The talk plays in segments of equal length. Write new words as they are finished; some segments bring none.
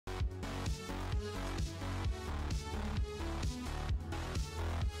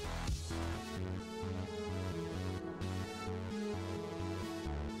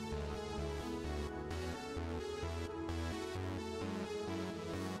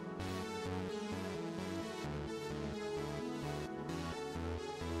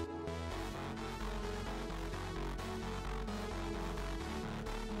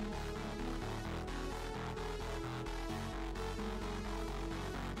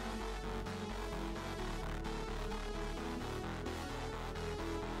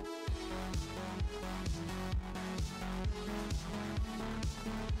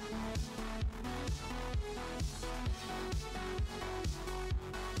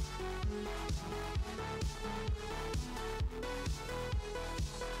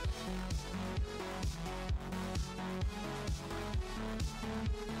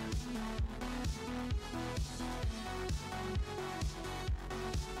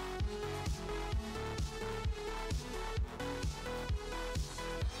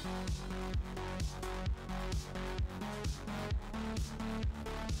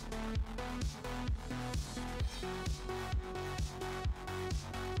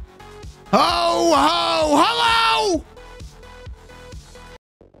Ho, ho, hello!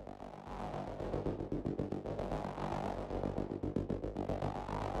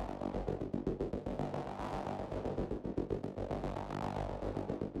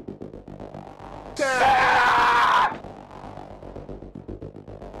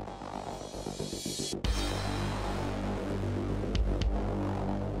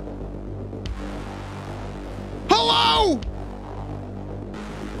 Hello!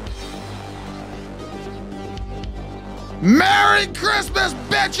 Merry Christmas,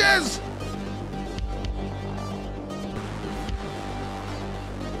 bitches!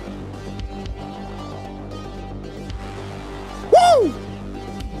 Woo!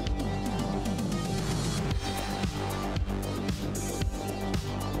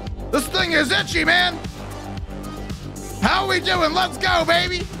 This thing is itchy, man. How are we doing? Let's go,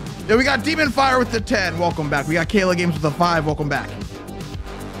 baby. Yeah, we got Demon Fire with the 10. Welcome back. We got Kayla Games with the 5. Welcome back.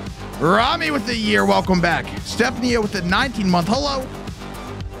 Rami with the year. Welcome back. Stephanie with the 19-month. Hello.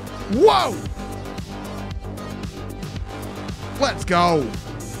 Whoa. Let's go.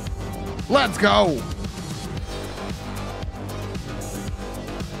 Let's go.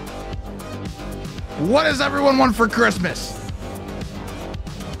 What does everyone want for Christmas?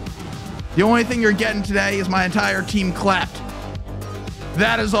 The only thing you're getting today is my entire team clapped.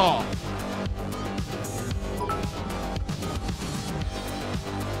 That is all.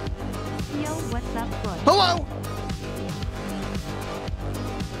 Yo, what's up, Bush? Hello.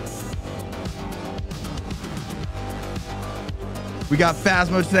 We got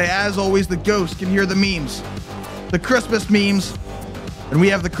Phasmo today. As always, the ghost can hear the memes. The Christmas memes. And we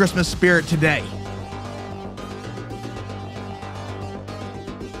have the Christmas spirit today.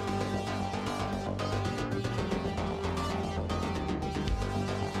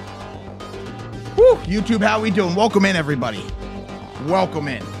 Woo! YouTube, how we doing? Welcome in, everybody. Welcome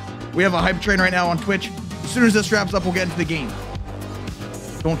in. We have a hype train right now on Twitch. As soon as this wraps up, we'll get into the game.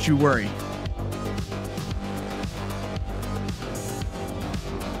 Don't you worry.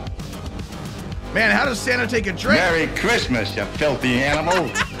 Man, how does Santa take a drink? Merry Christmas, you filthy animal.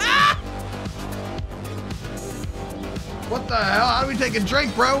 What the hell? How do we take a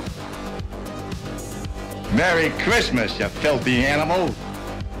drink, bro? Merry Christmas, you filthy animal.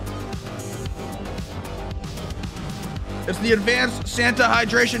 It's the advanced Santa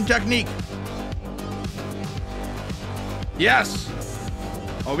hydration technique. Yes.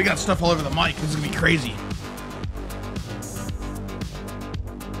 Oh, we got stuff all over the mic. This is gonna be crazy.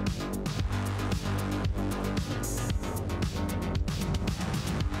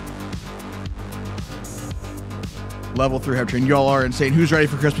 Level 3 hype train. Y'all are insane. Who's ready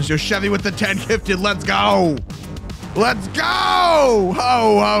for Christmas? Yo, Chevy with the 10 gifted. Let's go. Let's go.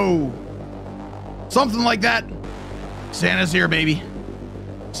 Ho, ho. Something like that. Santa's here, baby.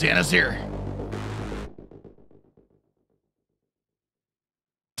 Santa's here.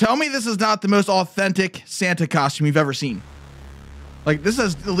 Tell me this is not the most authentic Santa costume you've ever seen. Like, this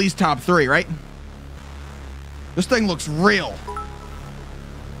is at least top 3, right? This thing looks real.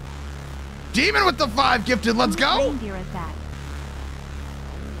 Demon with the 5 gifted. Let's go. Reindeer is that?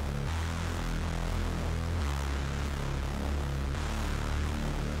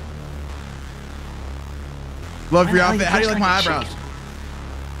 Love your outfit. How do you like my eyebrows?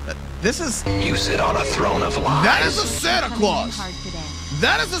 This is... You sit on a throne of lies. That is a Santa Claus. Hard today.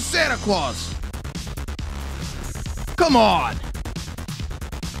 That is a Santa Claus. Come on.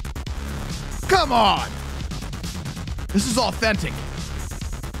 Come on. This is authentic.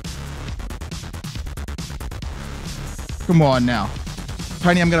 Come on now.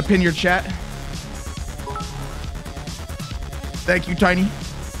 Tiny, I'm going to pin your chat. Thank you, Tiny.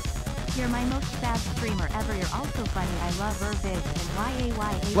 You're my most fast streamer ever. You're also funny. I love Irviz and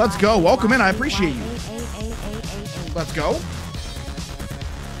YAYA. Let's go. Welcome in. I appreciate you. Let's go.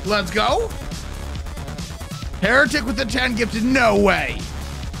 Let's go. Heretic with the 10 gifted. No way.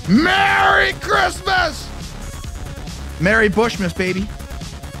 Merry Christmas. Merry Bushmas, baby.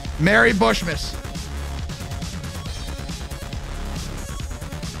 Merry Bushmas.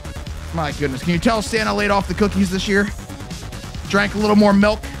 My goodness. Can you tell Santa laid off the cookies this year? Drank a little more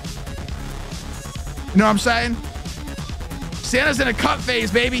milk. You know what I'm saying? Santa's in a cut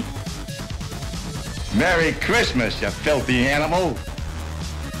phase, baby. Merry Christmas, you filthy animal.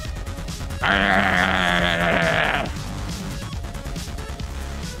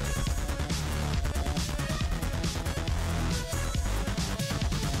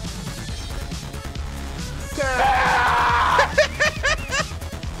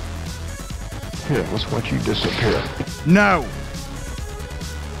 Here, let's watch you disappear. No.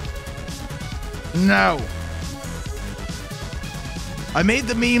 No. I made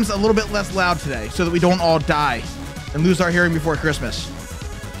the memes a little bit less loud today so that we don't all die and lose our hearing before Christmas.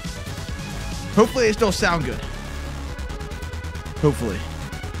 Hopefully they still sound good. Hopefully.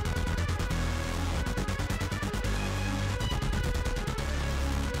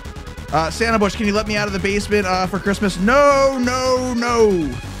 Santa Bush, can you let me out of the basement for Christmas? No, no,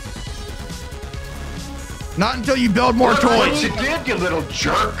 no. Not until you build more Look toys. what you did, you little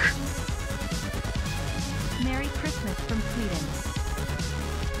jerk. Merry Christmas from Sweden.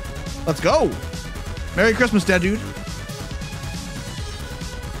 Let's go. Merry Christmas, dead dude.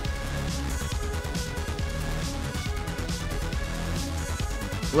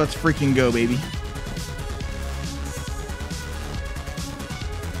 Let's freaking go, baby.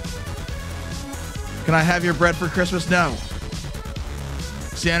 Can I have your bread for Christmas? No.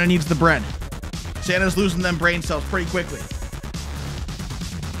 Santa needs the bread. Santa's losing them brain cells pretty quickly.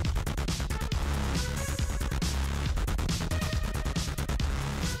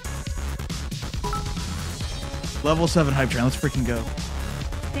 Level 7 hype train. Let's freaking go.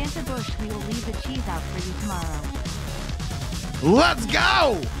 Santa Bush, we will leave the cheese out for you tomorrow. Let's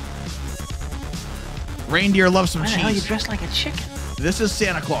go! Reindeer love some Why the cheese. hell you dressed like a chicken? This is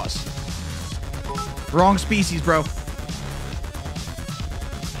Santa Claus. Wrong species, bro.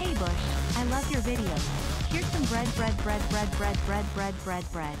 Hey Bush, I love your videos. Here's some bread.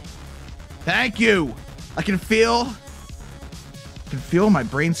 Thank you. I can feel my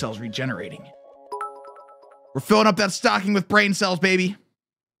brain cells regenerating. We're filling up that stocking with brain cells, baby.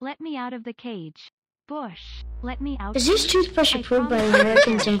 Let me out of the cage. Bush, let me out. Is this toothbrush approved by the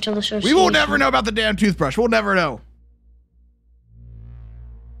American Dental Association? We will never know about the damn toothbrush. We'll never know.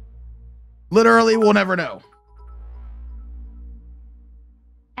 Literally, we'll never know.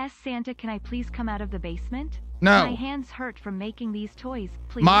 Santa, can I please come out of the basement? No. My hands hurt from making these toys,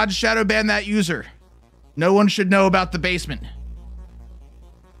 please. Mod shadow ban that user. No one should know about the basement.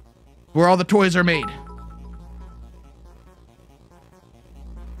 Where all the toys are made.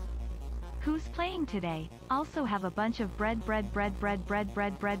 Who's playing today? Also have a bunch of bread. Nobody's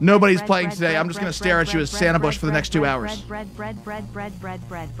bread, playing bread, today. bread, I'm just bread, gonna stare bread, at you as bread, Santa bread, Bush for the bread, next 2 bread, hours.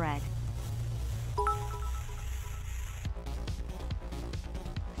 bread.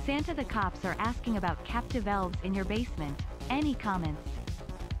 Santa, the cops are asking about captive elves in your basement. Any comments?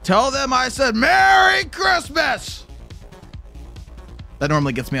 Tell them I said Merry Christmas! That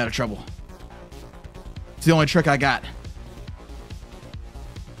normally gets me out of trouble. It's the only trick I got.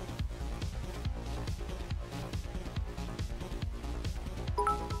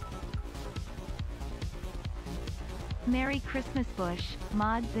 Merry Christmas, Bush.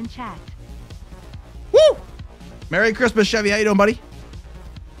 Mods in chat. Woo! Merry Christmas, Chevy. How you doing, buddy?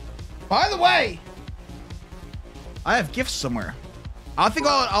 By the way, I have gifts somewhere. I think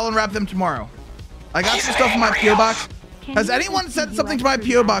I'll unwrap them tomorrow. I got some stuff in my P.O. box. Can Has you anyone link sent to something to US my for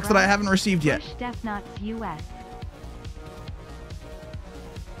P.O. the box that I eyebrows? haven't received yet? Bush Def Nuts US.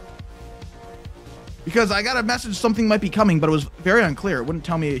 Because I got a message something might be coming, but it was very unclear. It wouldn't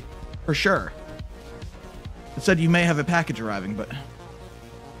tell me for sure. It said you may have a package arriving, but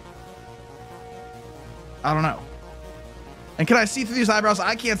I don't know. And can I see through these eyebrows?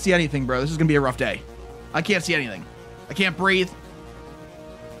 I can't see anything, bro. This is gonna be a rough day. I can't see anything. I can't breathe.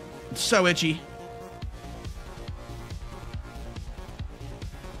 It's so itchy.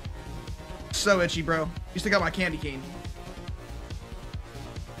 So itchy, bro. You still got my candy cane.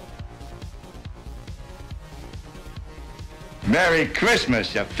 Merry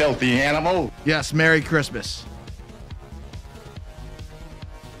Christmas, you filthy animal. Yes, Merry Christmas.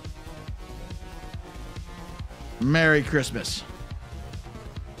 Merry Christmas.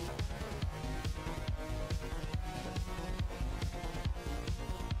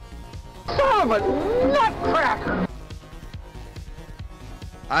 Son of a nutcracker!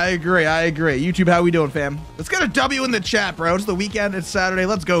 I agree. I agree. YouTube, how we doing, fam? Let's get a W in the chat, bro. It's the weekend. It's Saturday.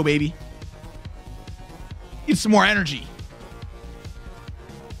 Let's go, baby. Need some more energy.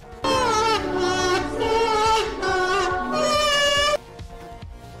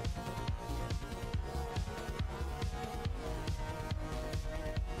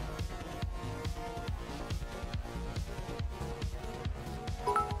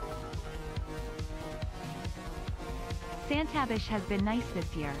 Santabish has been nice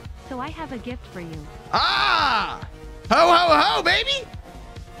this year, so I have a gift for you. Ah! Ho, ho, ho, baby!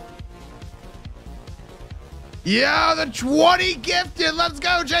 Yeah, the 20 gifted. Let's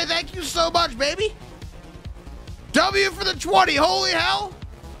go, Jay. Thank you so much, baby. W for the 20. Holy hell.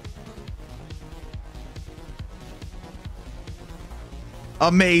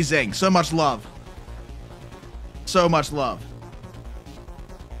 Amazing. So much love. So much love.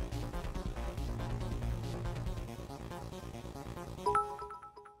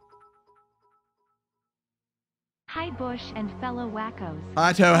 Bush, and fellow wackos.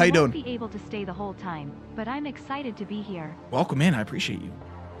 Hi, Toe. How you I won't doing? be able to stay the whole time, but I'm excited to be here. Welcome in. I appreciate you.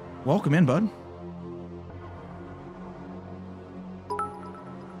 Welcome in, bud.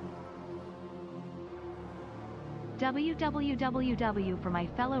 WWWW for my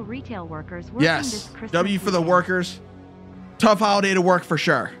fellow retail workers working this Yes. Christmas W for the weekend. workers. Tough holiday to work for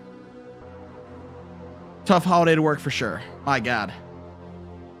sure. Tough holiday to work for sure. My God.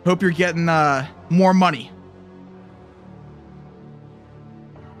 Hope you're getting more money.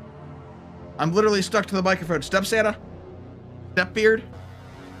 I'm literally stuck to the microphone. Step Santa? Step Beard?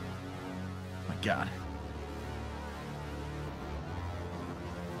 My God.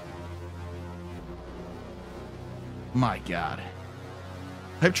 My God.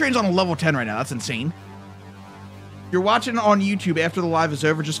 Hype Train's on a level 10 right now. That's insane. If you're watching on YouTube after the live is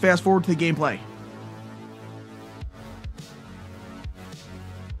over, just fast forward to the gameplay.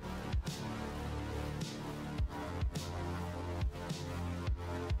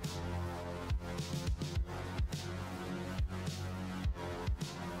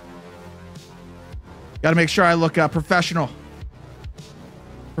 Got to make sure I look professional.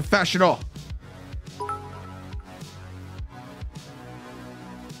 Professional.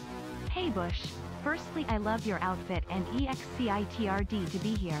 Hey Bush, firstly I love your outfit and EXCITRD to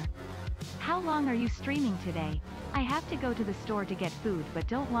be here. How long are you streaming today? I have to go to the store to get food but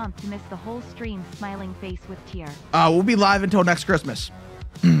don't want to miss the whole stream. Smiling face with tear. We'll be live until next Christmas.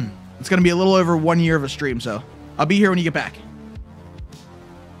 It's going to be a little over 1 year of a stream, so I'll be here when you get back.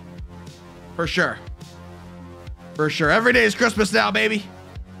 For sure. For sure. Every day is Christmas now, baby.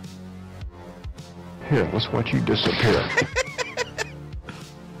 Here, let's watch you disappear.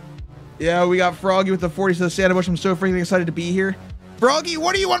 Yeah, we got Froggy with the 40 to the Santa Bush. I'm so freaking excited to be here. Froggy,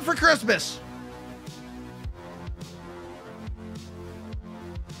 what do you want for Christmas?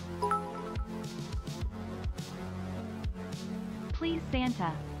 Please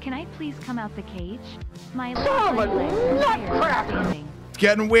Santa, can I please come out the cage? My Son of a nutcracker! standing. It's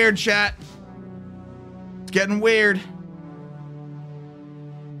getting weird, chat. It's getting weird.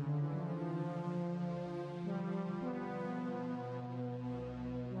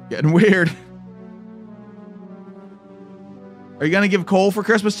 Getting weird. Are you going to give coal for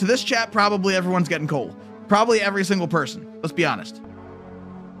Christmas? To this chat, probably everyone's getting coal. Probably every single person. Let's be honest.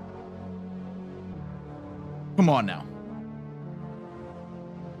 Come on now.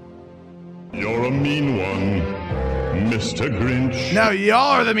 You're a mean one, Mr. Grinch. No,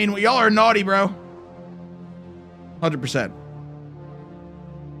 y'all are the mean. Y'all are naughty, bro. 100%.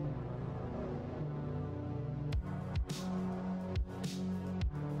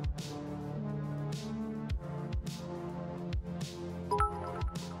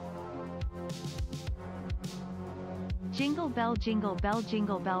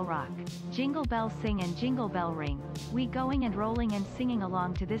 Jingle bell rock. Jingle bell sing and jingle bell ring. We going and rolling and singing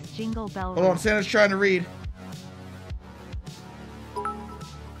along to this jingle bell Hold on, ring. Santa's trying to read.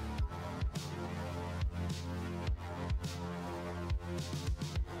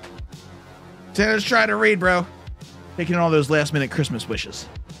 Santa's trying to read, bro. Taking all those last minute Christmas wishes.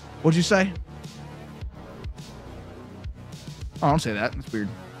 What'd you say? Oh, don't say that. That's weird.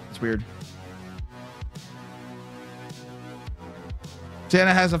 That's weird.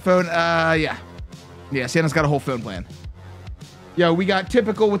 Santa has a phone. Yeah. Yeah, Santa's got a whole phone plan. Yo, we got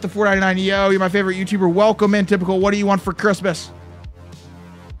Typical with the $4.99. Yo, you're my favorite YouTuber. Welcome in, Typical. What do you want for Christmas?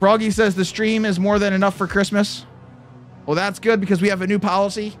 Froggy says the stream is more than enough for Christmas. Well, that's good because we have a new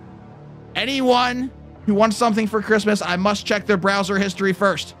policy. Anyone who wants something for Christmas, I must check their browser history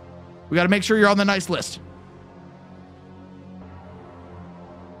first. We got to make sure you're on the nice list.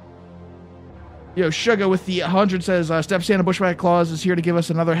 Yo, Sugar with the 100 says, Step Santa Bushwhack Claus is here to give us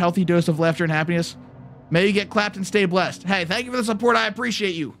another healthy dose of laughter and happiness. May you get clapped and stay blessed. Hey, thank you for the support. I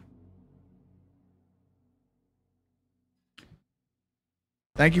appreciate you.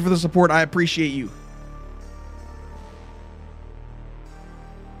 Thank you for the support. I appreciate you.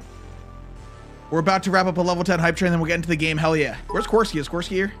 We're about to wrap up a level 10 hype train, then we'll get into the game. Hell yeah. Where's Korsky? Is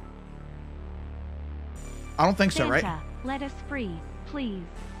Korsky here? I don't think so, right? Santa, let us free, please.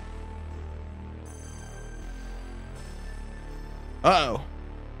 Uh-oh.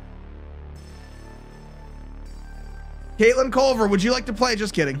 Caitlin Culver, would you like to play?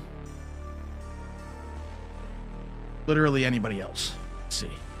 Just kidding. Literally anybody else. Let's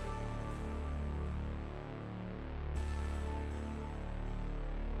see.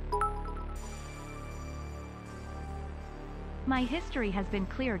 My history has been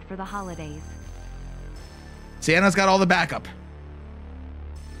cleared for the holidays. Santa's got all the backup.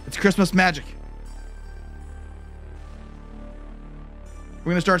 It's Christmas magic.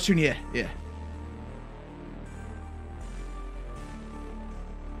 We're gonna start soon, yeah.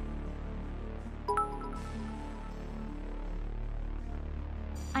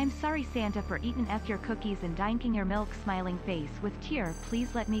 Sorry Santa for eating F your cookies and drinking your milk smiling face with tear.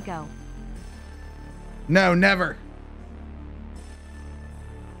 Please let me go. No, never.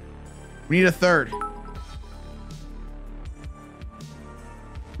 We need a third.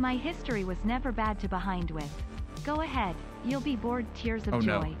 My history was never bad to behind with. Go ahead. You'll be bored tears of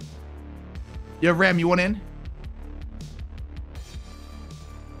joy. No. Yo, Ram, you want in?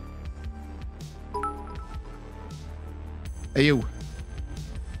 Hey, you.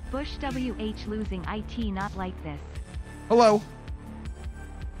 Bush WH losing IT not like this. Hello.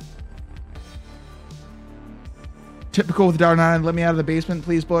 Typical with Dar9. Let me out of the basement,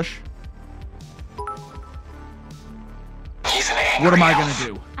 please, Bush. What am I gonna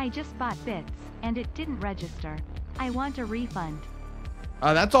do? I just bought bits, and it didn't register. I want a refund.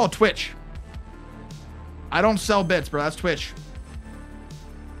 That's all Twitch. I don't sell bits, bro. That's Twitch.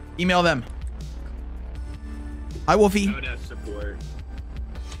 Email them. Hi, Wolfie. Support.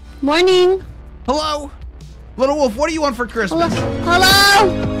 Morning. Hello. Little Wolf, what do you want for Christmas? Hello.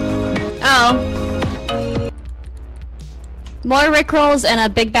 Oh. More Rickrolls and a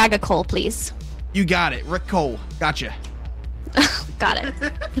big bag of coal, please. You got it. Rick Cole. Gotcha. Got it.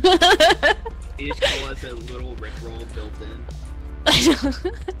 Each coal has a little Rickroll built in.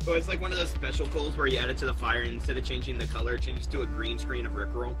 So it's like one of those special coals where you add it to the fire and instead of changing the color, it changes to a green screen of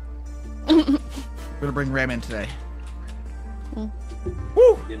Rickroll. We're gonna bring Ram in today. Mm.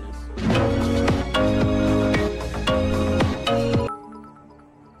 Woo! Goodness.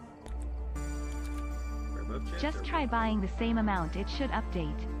 Just try buying the same amount. It should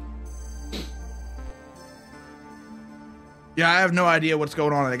update. Yeah, I have no idea what's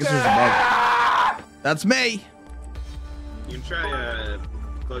going on. I guess there's a bug. That's me. You can try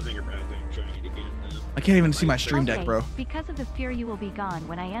closing your browser and trying it again. I can't even see my stream deck, Okay, bro. Because of the fear you will be gone.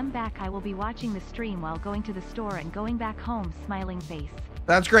 When I am back, I will be watching the stream while going to the store and going back home, smiling face.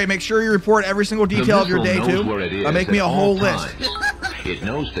 That's great. Make sure you report every single detail of your day, too. Make me a whole list. It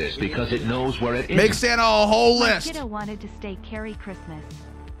knows this because it knows where it is. Make Santa a whole list. My kiddo wanted to stay Merry Christmas.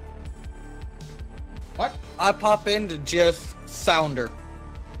 What? I pop in to just sounder.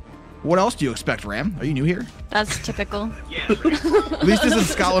 What else do you expect, Ram? Are you new here? That's typical. At least this is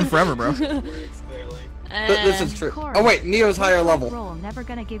Scotland forever, bro. This is true. Oh wait, Neo's higher level. Roll, never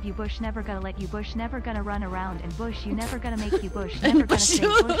gonna give you Bush, never gonna let you Bush, never gonna run around and Bush, you never gonna make you Bush, never gonna say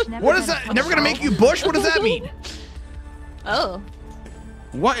Bush, never What is that? Never gonna make you Bush? What does that mean? Oh.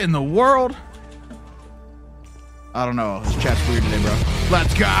 What in the world? I don't know. This chat's weird today, bro.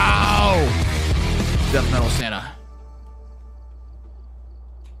 Let's go! Death Metal Santa.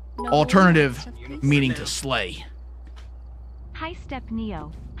 No. Alternative meaning to slay. Hi Step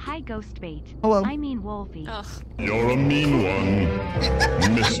Neo. Hi Ghostbait. Hello. I mean Wolfie. Ugh. You're a mean one,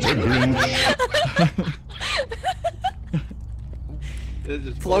 Mr.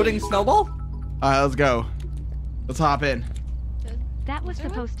 Grinch. Floating snowball? Alright, let's go. Let's hop in. That was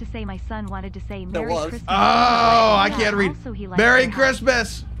supposed to say my son wanted to say Merry was. Christmas. Oh, I can't read. Also, he likes Merry to have-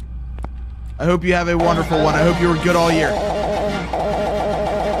 Christmas! I hope you have a wonderful one. I hope you were good all year.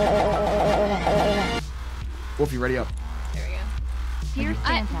 Wolfie, ready up. Dear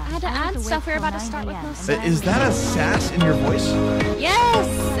I Santa, had to I was add awake stuff. We were till about to 9 start with a.m. no and stuff. then I Is was that a awake sass in your voice? Yes,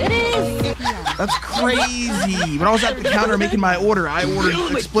 it is. PM. That's crazy. When I was at the counter making my order, I ordered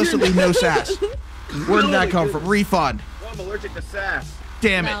explicitly no sass. Where did that come from? Refund. Well, I'm allergic to sass.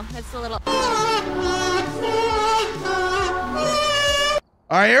 Damn it. No, it's a little.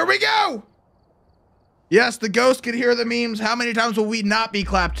 All right, here we go. Yes, the ghost can hear the memes. How many times will we not be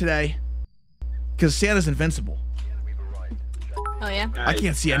clapped today? Because Santa's invincible. Oh yeah. I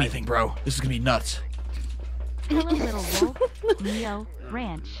can't see anything, bro. This is gonna be nuts. Hello, little wolf. Neo,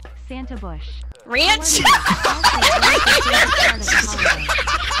 Ranch, Santa Bush. Ranch. Oh my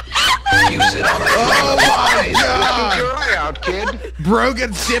god! Keep your eye out, kid. Bro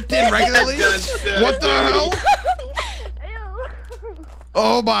gets dipped in regularly? What the hell?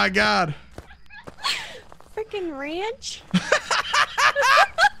 Oh my god. Freaking ranch.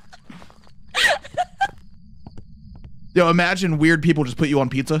 Yo, imagine weird people just put you on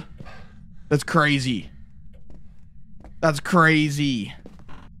pizza. That's crazy. That's crazy.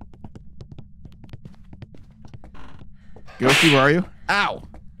 Ghosty, where are you? Ow.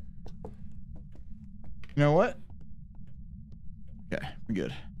 You know what? Okay, we're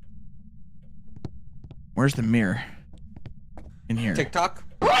good. Where's the mirror? In here. TikTok?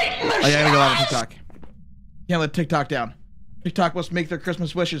 Oh, yeah, I gotta go live on TikTok. Can't let TikTok down. TikTok must make their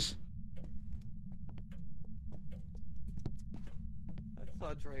Christmas wishes. I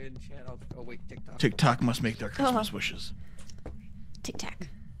saw Dre in chat. Oh wait, TikTok. TikTok must make their Christmas wishes. Tic Tac.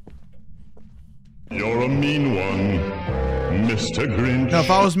 You're a mean one, Mr. Grinch. No,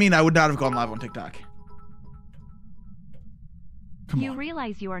 if I was mean, I would not have gone live on TikTok. Come you on.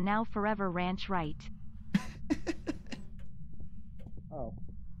 realize you are now Forever Ranch, right? Oh.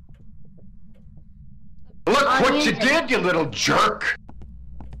 Look what you did, you little jerk!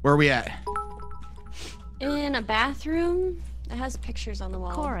 Where are we at? In a bathroom. It has pictures on the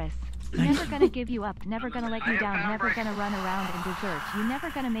wall. Chorus. Never gonna give you up, never gonna let you down, never gonna run around and desert you, never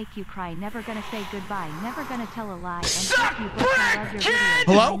gonna make you cry, never gonna say goodbye, never gonna tell a lie, and fuck you both, I love your videos.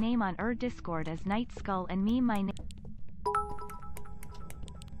 Hello? My name on Discord as Night Skull and me my name.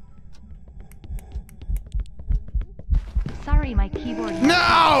 Sorry, my keyboard.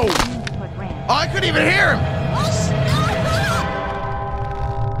 No! Oh, I couldn't even hear him!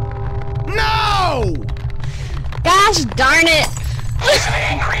 No! Gosh darn it! Listen,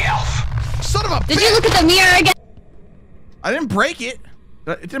 angry elf. Son of a bitch! Did you look at the mirror again? I didn't break it.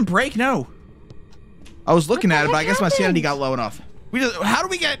 It didn't break, no. I was looking at it, but I guess my sanity got low enough. How do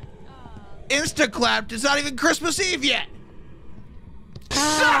we get insta-clapped? It's not even Christmas Eve yet!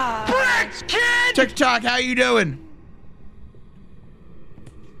 Suck bricks, kid! TikTok, how you doing?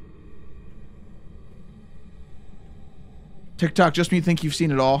 TikTok, just when you think you've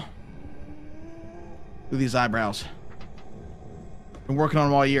seen it all. Look at these eyebrows. Been working on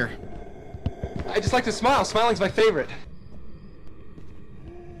them all year. I just like to smile. Smiling's my favorite.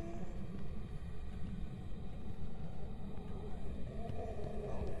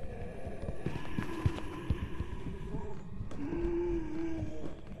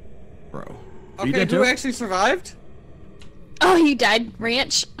 Bro. Okay, who actually survived? Oh, you died,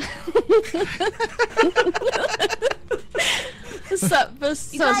 Ranch. So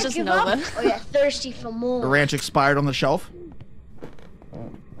it's just Nova. Oh yeah, thirsty for more. The ranch expired on the shelf.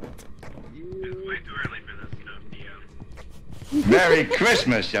 Merry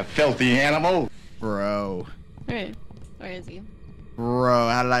Christmas, you filthy animal. Bro. Where is he? Bro,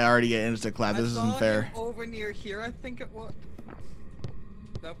 how did I already get insta-clap? This isn't fair. Over near here, I think it was.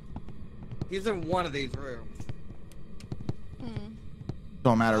 Nope. He's in one of these rooms.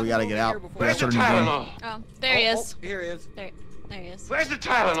 Don't matter, we gotta get out. We gotta start a new game. Oh, there he is. Here he is. There he is. Where's the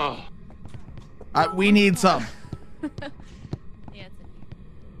Tylenol? We need some. Yeah, it's in here.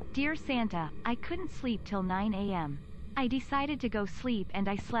 Dear Santa, I couldn't sleep till 9 a.m. I decided to go sleep and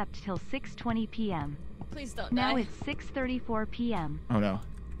I slept till 6:20 p.m. Please don't Now die. it's 6:34 p.m. Oh no.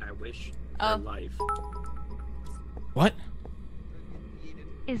 I wish Oh. for life. What?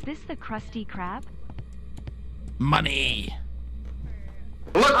 Is this the Krusty Krab? Money.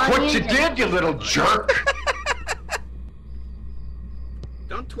 Look what you did, you little jerk!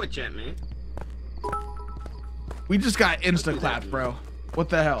 Don't twitch at me. We just got insta-clapped, bro. What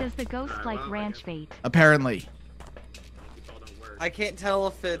the hell? Does the ghost like ranch bait? Apparently. I can't tell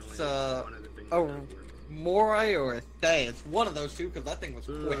if it's a Morai or a Thay. It's one of those two because that thing was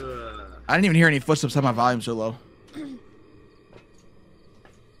quick. I didn't even hear any footsteps. Had my volume so low.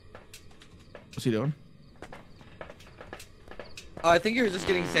 What's he doing? I think you're just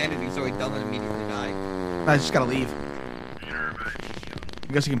getting sanity so he doesn't immediately die. I just gotta leave.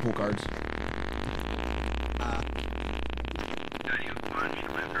 I guess he can pull cards.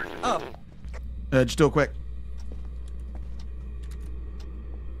 Oh. Just do it quick.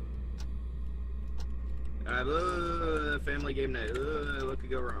 Family game night. What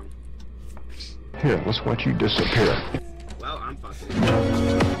could go wrong? Here, let's watch you disappear. Well, I'm fucking.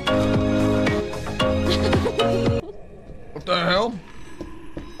 What the hell?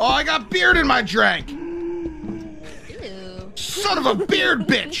 Oh, I got beard in my drink! Ew. Son of a beard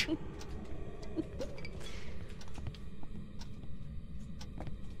bitch!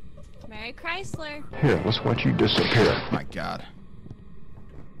 Mary Chrysler. Here, let's watch you disappear. My god.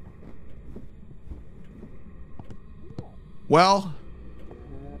 Well,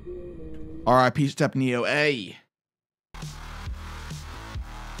 R.I.P. Step Neo A.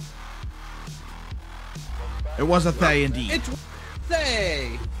 It was a Thay indeed. It's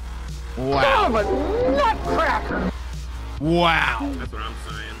Thay. Wow. I'm a nutcracker. Wow. That's what I'm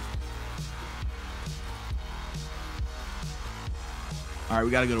saying. All right,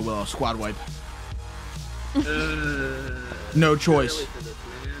 we gotta go to Willow. Squad wipe. No choice. Too early for this,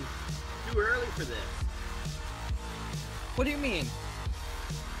 man. Too early for this. What do you mean?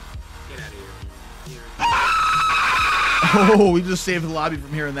 Get out of here. Oh, we just saved the lobby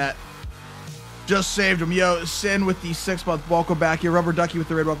from hearing that. Just saved him. Yo, Sin with the 6-month. Welcome back. Your Rubber Ducky with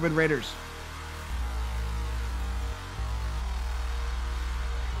the Red. Welcome in, Raiders.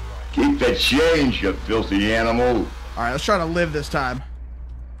 Keep that change, you filthy animal. All right, let's try to live this time.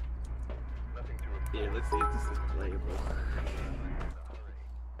 Yeah, let's see if this is playable.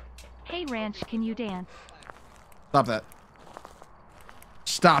 Hey Ranch, can you dance? Stop that.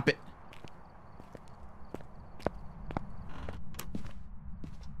 Stop it.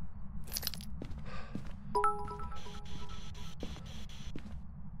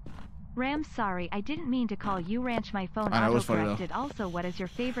 Ram, sorry, I didn't mean to call you Ranch. My phone I know, it was funny, auto-corrected. Also, what is your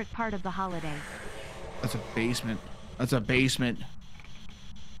favorite part of the holiday? That's a basement. That's a basement.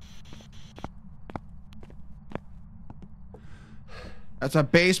 That's a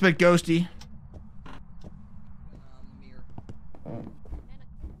basement, Ghosty.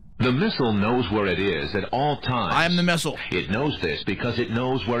 The missile knows where it is at all times. I am the missile. It knows this because it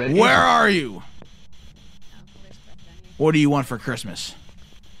knows where it is. Where are you? What do you want for Christmas?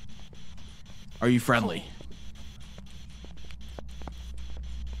 Are you friendly?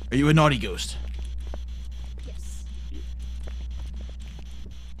 Are you a naughty ghost? Yes.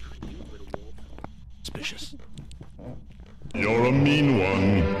 Suspicious. You're a mean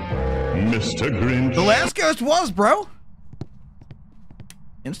one, Mr. Grinch. The last ghost was, bro.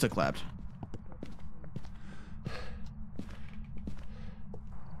 Insta-clapped.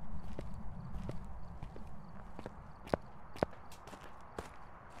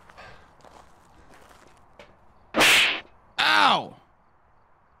 Ow!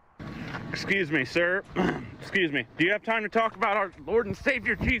 Excuse me, sir. Excuse me. Do you have time to talk about our Lord and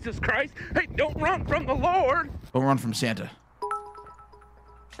Savior Jesus Christ? Hey, don't run from the Lord! Don't run from Santa.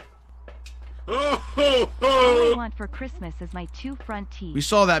 All I want for Christmas is my 2 front teeth. We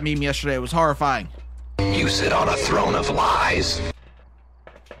saw that meme yesterday. It was horrifying. You sit on a throne of lies.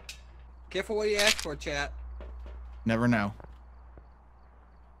 Careful what you ask for, chat. Never know.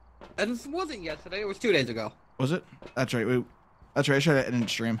 And this wasn't yesterday, it was 2 days ago. Was it? That's right. That's right. I should have ended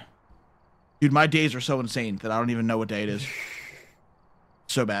stream. Dude, my days are so insane that I don't even know what day it is.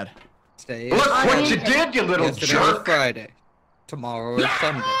 So bad. Stay. Look what you did, you little Yesterday jerk. was Friday. Tomorrow is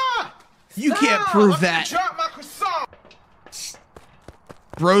Sunday. You can't prove that.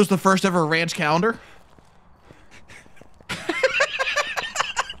 Bro's the first ever ranch calendar.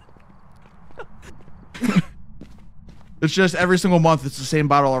 It's just every single month it's the same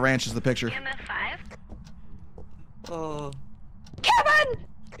bottle of ranch as the picture. Oh.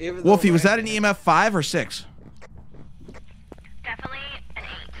 Kevin! Wolfie, was that an EMF 5 or 6? Definitely an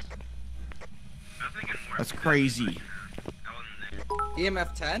 8. That's crazy.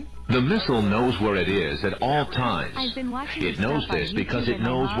 EMF 10? The missile knows where it is at all times. I've been watching It your knows stuff on this because YouTube it and my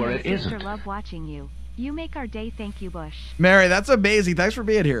knows mom where and it sister isn't. love watching you. You make our day. Thank you, Bush. Mary, that's amazing. Thanks for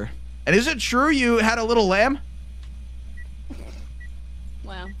being here. And is it true you had a little lamb?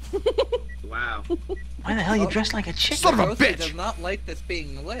 Wow. Wow. Why the hell you dressed like a chicken? Son of a Rosie bitch! does not like this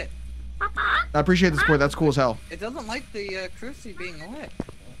being lit. I appreciate the support. That's cool as hell. It doesn't like the crucifix being lit.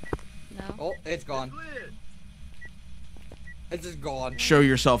 No. Oh, it's gone. It's just gone. Show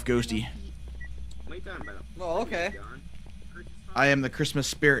yourself, Ghosty. What are you talking about? Oh, okay. I am the Christmas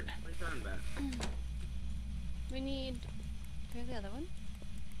spirit. What are you talking about? We need... Where's the other one?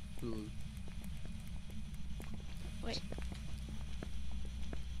 Wait.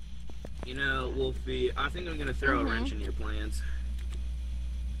 You know, Wolfie, I think I'm gonna throw a wrench in your plans.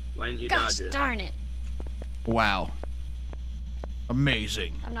 Why didn't you Gosh dodge it? darn it. Wow.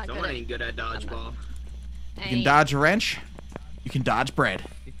 Amazing. I'm not Someone good ain't good at dodgeball. You can dodge a wrench. You can dodge bread.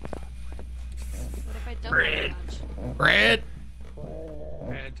 What if I don't Bread. dodge? Bread.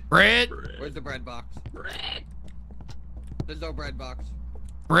 Bread. Bread. Where's the bread box? Bread. There's no bread box.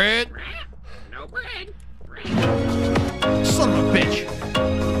 Bread. No bread. Son of a bitch.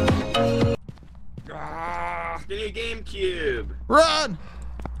 Give me a GameCube. Run.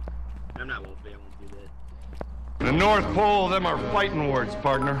 I'm not Wolfie. I won't do that. The North Pole, them are fighting words,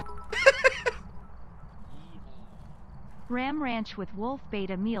 partner. Ram Ranch with Wolf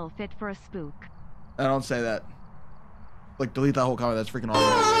Beta meal fit for a spook. I don't say that. Like, delete that whole comment. That's freaking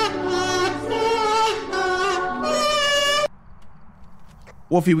awesome.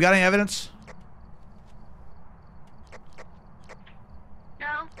 Wolfie, we got any evidence?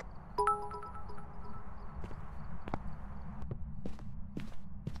 No.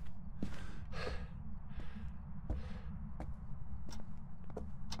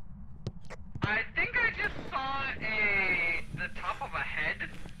 I think I just saw the top of a head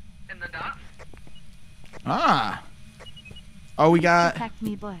in the dots. Ah. Oh, we got Protect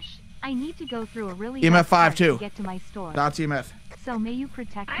me, Bush. I need to go through a really EMF hard 5 part too. to get to my store. Dots EMF. So may you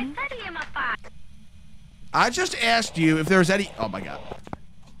protect me? I said EMF 5. I just asked you if there's any. Oh my god.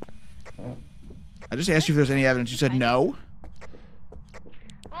 I just asked you if there's any evidence. You said no.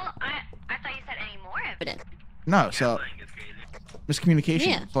 Well, I thought you said any more evidence. No. So miscommunication.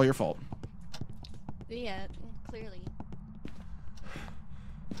 Yeah. It's all your fault. Yeah, clearly.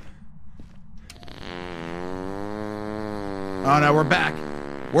 Oh no, we're back.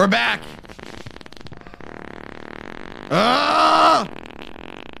 We're back. Ah!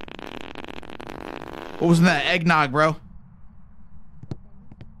 What was in that eggnog, bro?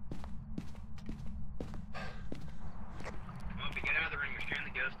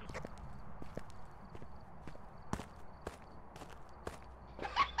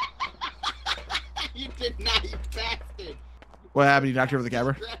 You did not, you bastard. What happened? You knocked over the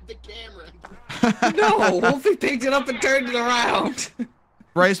camera? Grabbed the camera. No, Wolfie picked it up and turned it around.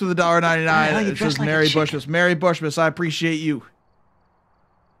 Bryce with $1.99. It says like Mary a chicken. Bushmas. Mary Bushmas, I appreciate you.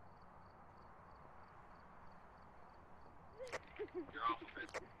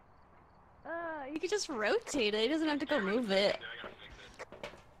 You could just rotate it. He doesn't have to go move it.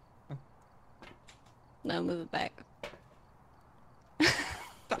 No, move it back.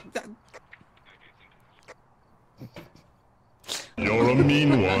 You're a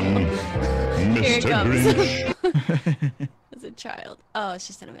mean one, Here it Mr. comes. Grinch. As a child. Oh, it's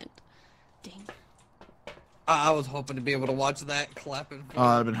just an event. Dang. I was hoping to be able to watch that clapping. Oh,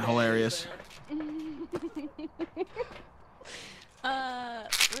 that'd have been hilarious.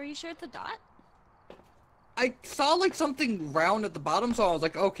 Were you sure it's a dot? I saw like something round at the bottom, so I was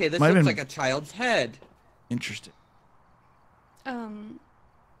like, okay, this Might have looks been- like a child's head. Interesting.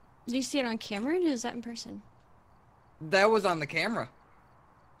 Do you see it on camera or is that in person? That was on the camera.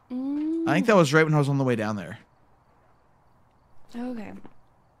 I think that was right when I was on the way down there. Okay.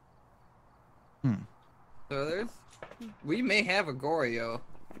 So there's, we may have a Goryo.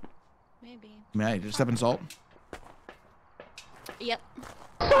 Maybe. Man, you just step in salt. Yep.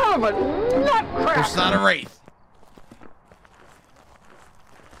 Son of a nutcracker! It's not a wraith.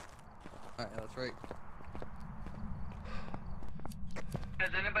 Alright, that's right.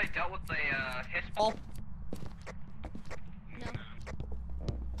 Has anybody dealt with a hiss ball?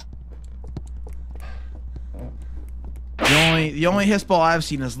 The only hiss ball I've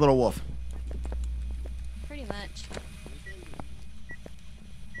seen is Little Wolf. Pretty much.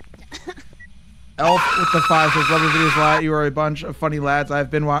 Elf with the 5 says, love your videos a lot. You are a bunch of funny lads. I've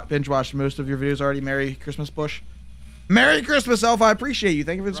been binge watched most of your videos already. Merry Christmas, Bush. Merry Christmas, Elf. I appreciate you.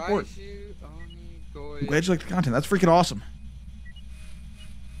 Thank you for the support. I'm glad you like the content. That's freaking awesome.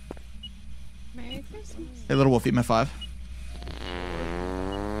 Merry Christmas. Hey, Little Wolf, EMF 5.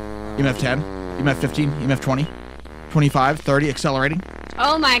 EMF 10. EMF 15. EMF 20. 25. 30. Accelerating.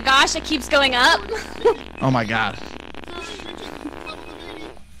 Oh my gosh, it keeps going up. Oh my god.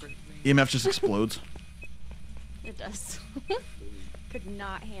 EMF just explodes. It does. Could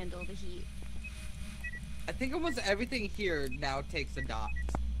not handle the heat. I think almost everything here now takes a dot.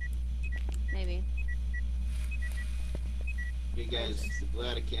 Maybe. Hey guys, blow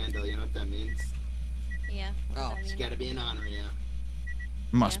out a candle, you know what that means? Yeah. Oh, It's gotta be an honor, yeah.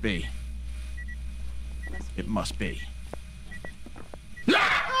 Must be. It must be.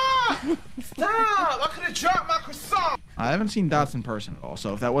 Stop! I could have dropped my croissant! I haven't seen dots in person at all,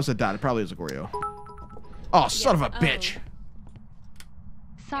 so if that was a dot, it probably is a Goryo. Oh, son of a bitch.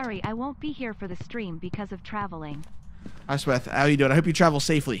 Sorry, I won't be here for the stream because of traveling. Hi, Sweth. How you doing? I hope you travel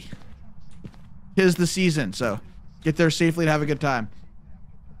safely. 'Tis the season, so get there safely and have a good time.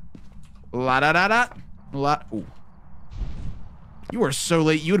 La da da da. La. Ooh. You were so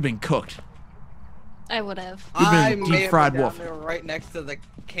late. You would have been cooked. I would have. You've been I deep may have fried been wolf. down there right next to the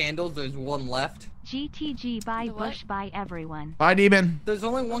candles. There's one left. GTG, bye Bush, bye everyone. Bye, demon. There's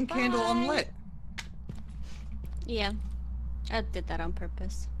only one candle unlit. Yeah. I did that on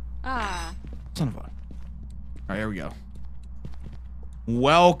purpose. Ah. Son of a. All right, here we go.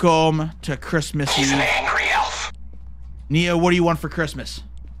 Welcome to Christmas Eve. He's an angry elf. Neo, what do you want for Christmas?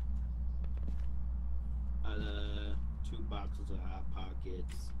 2 boxes of Hot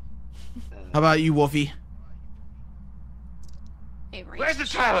Pockets. How about you, Wolfie? Where's the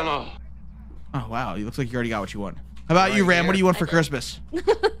Tylenol? Oh, wow. You looks like you already got what you want. How about you, Ram? What do you want for Christmas?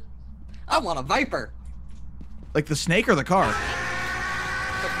 I want a Viper. Like the snake or the car?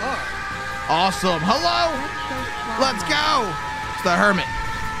 The car. Awesome. Hello. Let's go. It's the Hermit.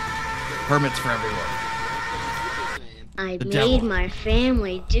 Hermit's for everyone. I The made devil. my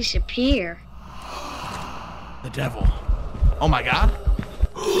family disappear. The devil. Oh my god.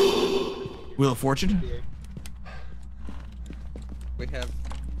 Wheel of Fortune? We have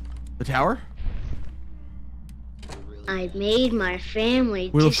The tower? I made my family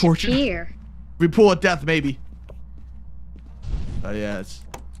Wheel of Fortune? disappear. We pull at death, maybe. Oh yeah, it's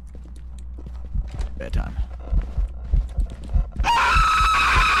bad time.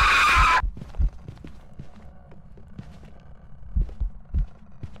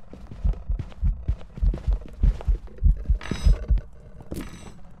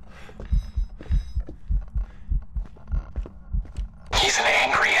 He's an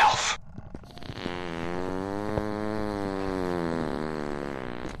angry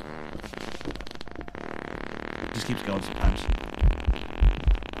just keeps going sometimes.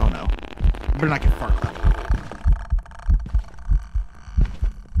 Oh no. Better not get farted up.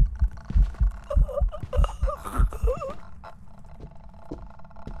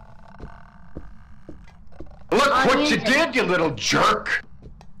 Look what you did, you little jerk!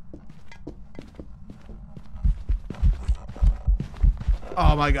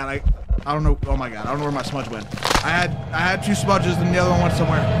 Oh my god, I don't know. Oh my god, I don't know where my smudge went. I had 2 smudges and the other one went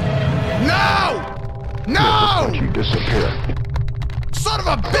somewhere. No! No! Let you disappear. Son of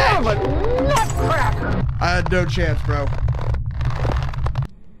a bitch! Nutcracker! I had no chance, bro.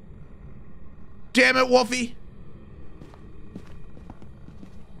 Damn it, Wolfie!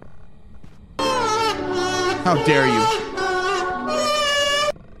 How dare you?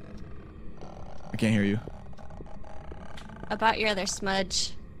 I can't hear you. About your other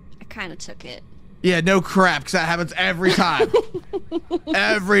smudge, I kind of took it. Yeah, no crap, because that happens every time.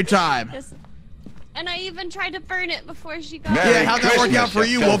 Every time. Yes. And I even tried to burn it before she got Yeah, how'd that work out for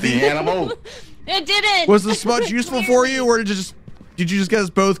you, Wolfie? Animal. It didn't! Was the smudge useful for you, or did you just get us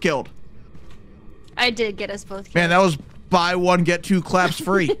both killed? I did get us both killed. Man, that was buy one, get 2 claps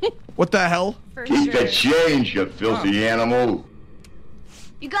free. What the hell? For Keep sure. the change, you filthy animal.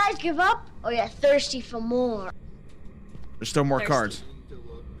 You guys give up, or you're thirsty for more? There's still more Thirsty. cards.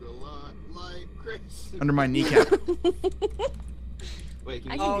 Under my kneecap. Wait,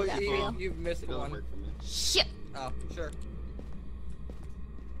 I can can do that for you. You've missed one. Shit. Oh, sure.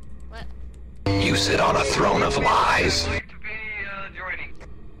 What? You sit on a throne of lies. Like to be joining.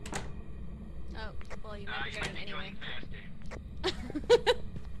 Oh, well, you might be joining anyway.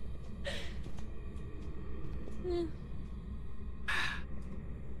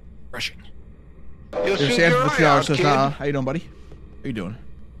 Rushing. You'll There's shoot Sam your for eye 2 hours out, says, kid. how you doing, buddy? How you doing?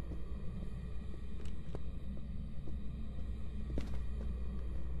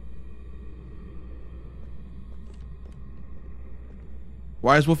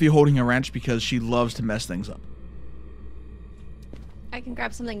 Why is Wolfie holding a wrench? Because she loves to mess things up. I can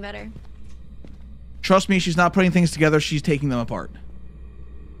grab something better. Trust me, she's not putting things together, she's taking them apart.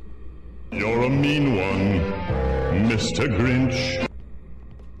 You're a mean one, Mr. Grinch.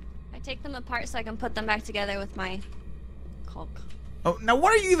 I take them apart so I can put them back together with my caulk. Oh, now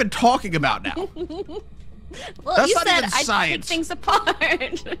what are you even talking about now? Well, That's you not said even I take science. things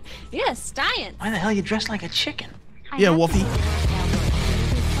apart. Yes, science. Why the hell are you dressed like a chicken? Yeah, Wolfie.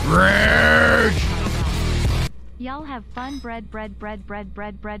 Rage! Y'all have fun. Bread. Bye,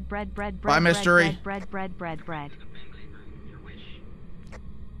 Mystery. Bread.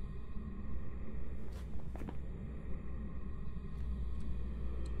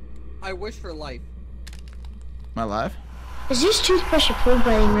 I wish for life. Am I live? Is this toothbrush approved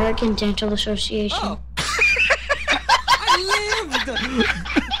by the American Dental Association? Oh. I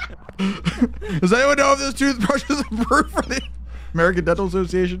lived! Does anyone know if this toothbrush is approved for the American Dental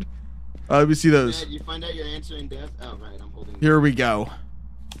Association? Let me see those. You find out your answer in death? Oh, right, I'm holding. Here we go.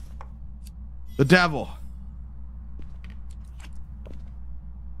 The devil.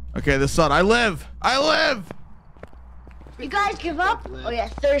 Okay, the sun. I live! I live! You guys give up, or you're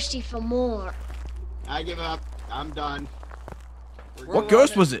thirsty for more? I give up. I'm done. What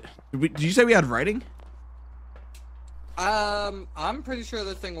ghost was it? Did you say we had writing? I'm pretty sure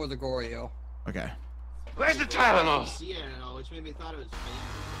this thing was a Gorio. Okay. Where's the Tylenol? Tylenol, which made me thought it was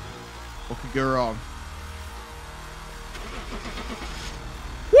What could go wrong?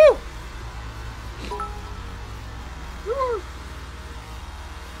 Woo!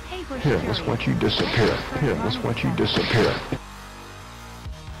 Hey, Bush Here, let's watch you disappear. Here, let's watch you disappear.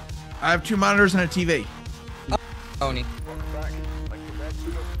 I have 2 monitors and a TV. Tony.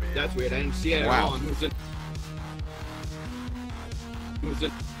 That's weird. I didn't see it Wow. at all. Who's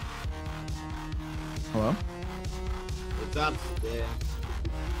it? Hello? What's up? Yeah.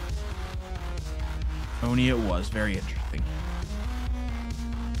 Oni it was. Very interesting.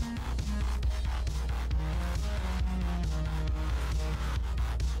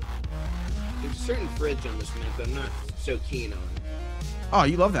 There's a certain fridge on this map that I'm not so keen on. Oh,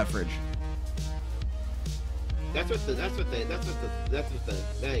 you love that fridge. Yeah.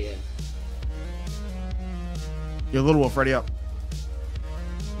 You're a little wolf, ready up.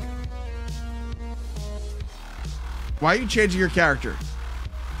 Why are you changing your character?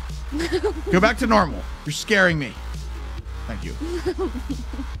 Go back to normal. You're scaring me. Thank you.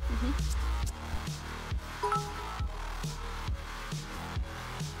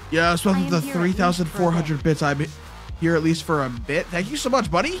 Yeah, especially the 3,400 bits. I've been here at least for a bit. Thank you so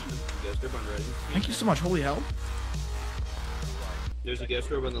much, buddy. Thank you so much. Holy hell. There's a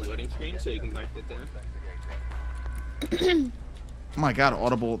ghost orb on the loading screen, so you can mark it down. Oh my god,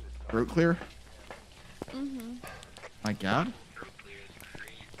 audible throat clear. My God.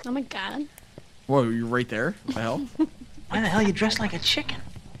 Oh my God. Whoa, you're right there? What the hell? Why the hell you dressed like a chicken?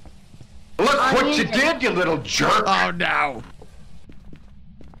 Look what you did, you little jerk! Oh no!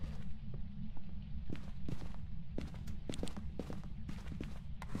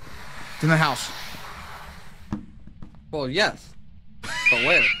 It's in the house. Well, yes. But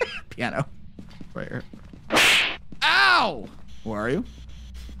where? Piano. Right here. Ow! Where are you?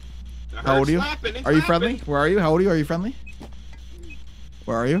 How old are you? Are you friendly? Where are you? How old are you? Are you friendly?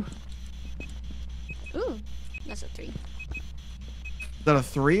 Where are you? Ooh, that's a 3. Is that a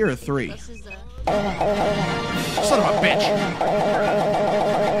 3 or a 3? This is a... Son of a bitch!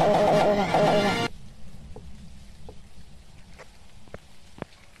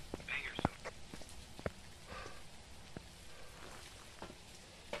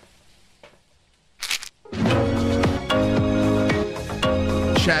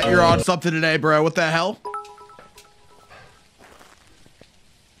 Chat, you're on something today, bro. What the hell?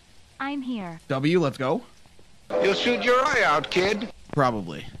 I'm here. W, let's go. You'll shoot your eye out, kid.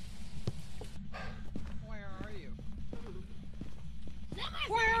 Probably.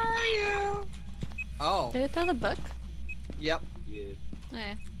 Where are you? Oh. Did it throw the book? Yep. Yeah.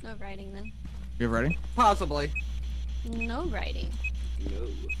 Eh, no writing then. You ready? Possibly. No writing. No.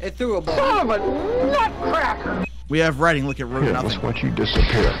 It threw a book. Son of a nutcracker! We have writing. Look at room Here, nothing. let's watch you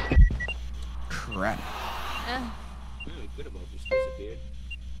disappear. Crap. Could have just disappeared.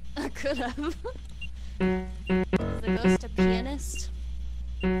 I could have. Is the ghost a pianist?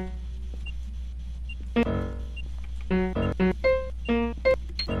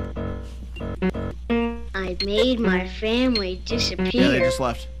 I made my family disappear. Yeah, they just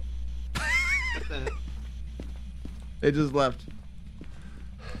left. They just left.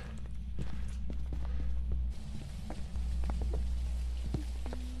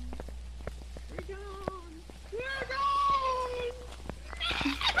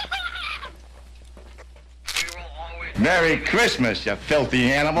 Merry Christmas, you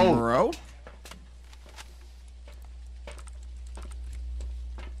filthy animal. Bro?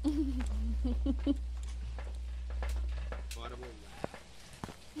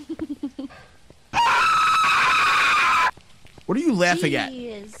 What are you laughing at?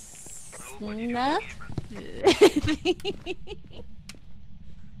 Nothing. What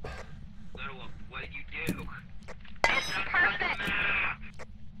did you do? It's perfect.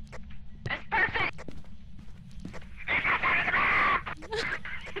 It's perfect.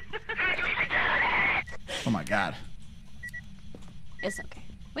 Oh my God. It's okay.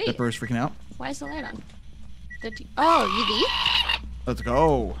 Wait. Zipper is freaking out. Why is the light on? Did you... Oh, UV? Let's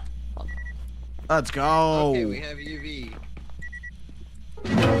go. Let's go. Okay, we have UV.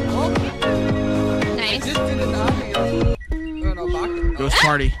 Nice. Just did an audio. Ghost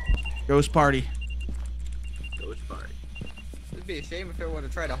party. Ghost party. Ghost party. It'd be a shame if it would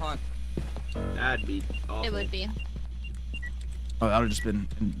have tried to hunt. That'd be awful. It would be. Oh, that would have just been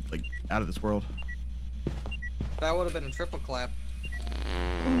like out of this world. That would have been a triple clap.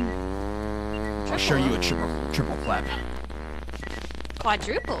 I'll show you a triple clap.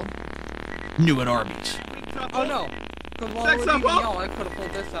 Quadruple. New at Arby's. Oh no! Because while I was eating y'all, I could have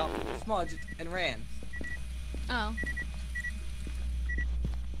pulled this out, smudged, and ran. Oh.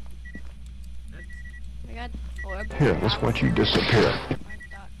 I got orb. Here, let's watch you disappear.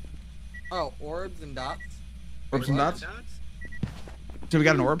 Oh, orbs and dots? Orbs and dots? So we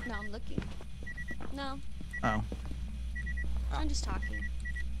got an orb? No, I'm looking. No, Oh. I'm just talking.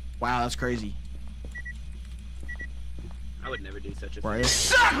 Wow, that's crazy. I would never do such a Where are you?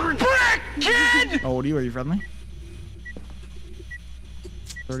 Suck brick, kid! How old are you? Are you friendly?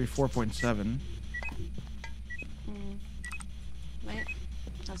 34.7. Wait.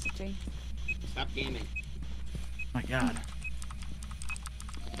 That's a 3. Stop gaming. My God.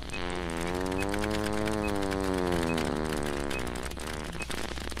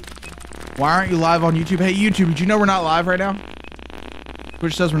 Why aren't you live on YouTube? Hey, YouTube, did you know we're not live right now?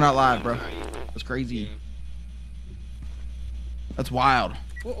 Twitch says we're not live, bro. That's crazy. That's wild.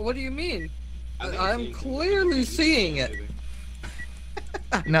 What do you mean? I'm clearly seeing it.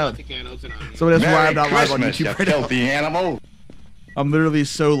 No. So that's why I'm not live on Christmas, YouTube you right now. filthy animal. I'm literally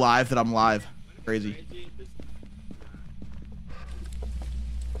so live that I'm live. Crazy.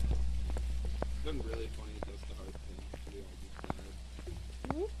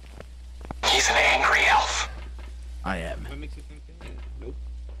 He's an angry elf. I am. What makes you think that? Nope.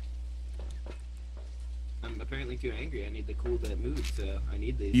 I'm apparently too angry. I need to cool that mood, so I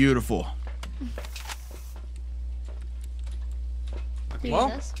need these. Beautiful.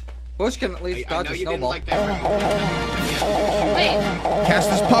 Well, Bush can at least dodge a snowball. Like Wait. Cast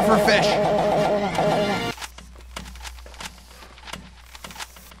this puffer fish.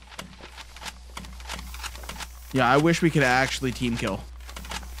 Yeah, I wish we could actually team kill.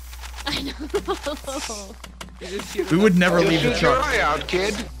 I know. We would never leave the Shoot your truck. eye out,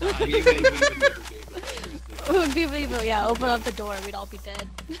 kid. Yeah, open up the door, we'd all be dead.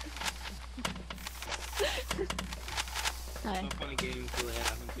 Hi. Funny games till they have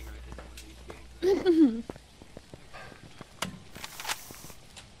something right in one of these games.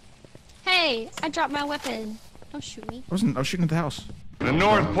 Hey, I dropped my weapon. Don't shoot me. I was shooting at the house. The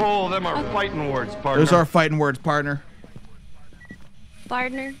North Pole, them are fighting words, partner. Those are fighting words, partner.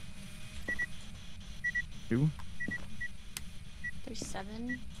 Partner. 2.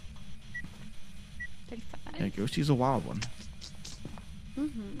 37. 35. Yeah, Ghosty's a wild one.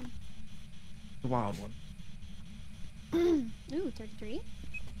 Mm-hmm. A wild one. Ooh, 33.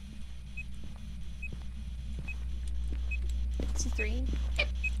 63.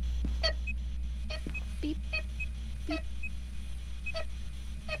 Beep. Beep.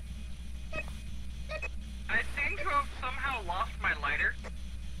 I seem to have somehow lost my lighter.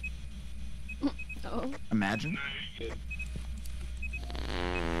 Oh. Imagine.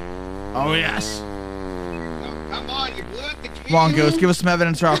 Oh, yes. No, come on, you blew up the can. Come on, Ghost. Give us some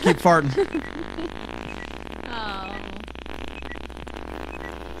evidence or I'll keep farting. Oh.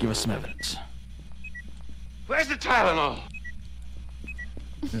 Give us some evidence. Where's the Tylenol?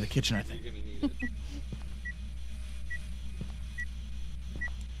 In the kitchen, I think.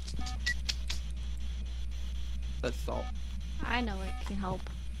 That's salt. I know it can help.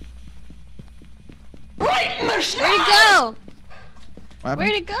 Right in the Where'd it go? What happened?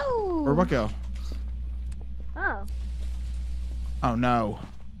 Where'd it go? Where'd what go? Oh. Oh, no.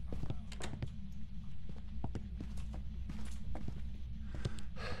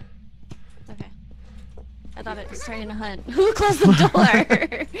 Okay. I thought it was starting to hunt. Who closed the door?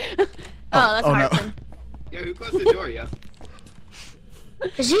 That's Hartman. No. Yeah, who closed the door, yeah?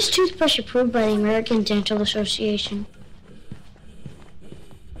 Is this toothbrush approved by the American Dental Association?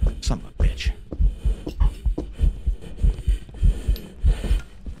 Son of a bitch.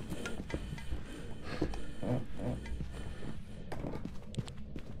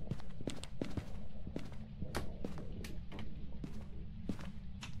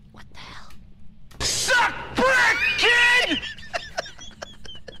 What the hell? Suck brick, kid!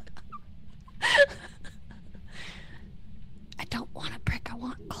 I don't want a brick, I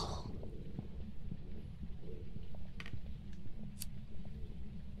want coal.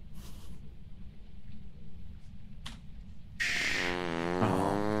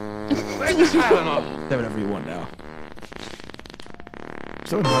 Where's the Tylenol? Say whatever you want now.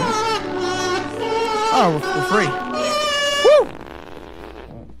 So in Oh, we're free. Woo!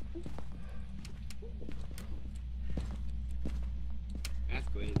 That's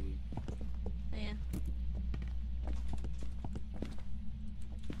crazy. Yeah.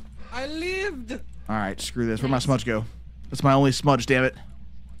 I lived! Alright, screw this. Where'd my smudge go? That's my only smudge, damn it.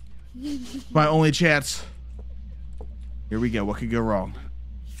 My only chance. Here we go. What could go wrong?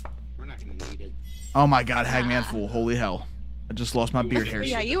 We're not gonna need it. Oh my god, Hagman Fool. Holy hell. I just lost my beard hairs.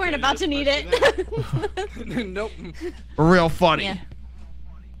 Yeah, you weren't about to need it. Nope. Real funny. Yeah.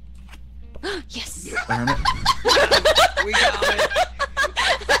 Yes. We got it.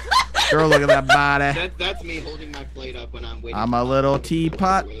 Girl, look at that body. That's me holding my plate up when I'm waiting. I'm a little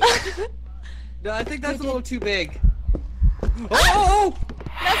teapot. No, I think that's a little too big. Oh!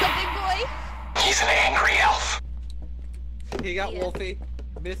 That's a big boy. He's an angry elf. He got Wolfie.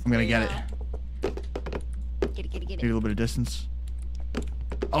 Missed I'm gonna me. get it. Get it. Maybe a little bit of distance.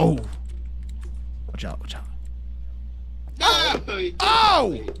 Oh! Watch out, watch out.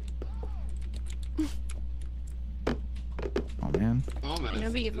 Oh! Oh, man. Oh, man. You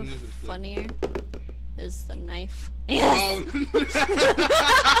know, be even funnier is the knife. Oh.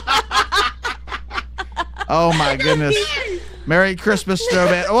 Oh my goodness. Merry Christmas,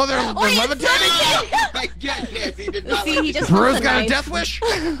 Snowman. Oh, they're levitating. Oh my goodness, he did not. See, he just Peru's wants a got a knife. death wish.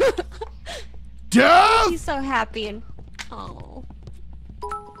 Death! He's so happy and oh.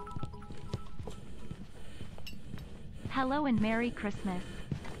 Hello and Merry Christmas.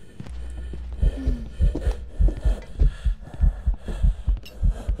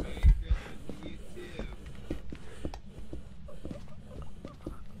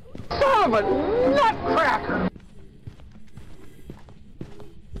 Son of a nutcracker!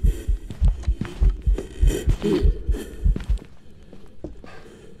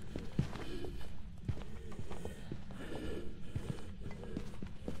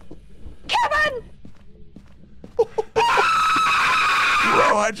 Kevin! Bro,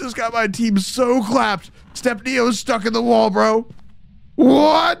 I just got my team so clapped. Step Neo's stuck in the wall, bro.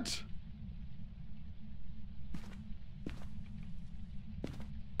 What?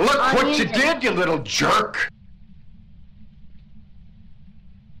 Look what you did, you little jerk!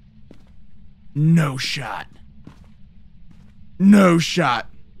 No shot. No shot.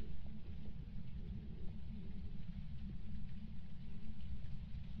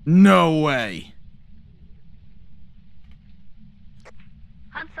 No way.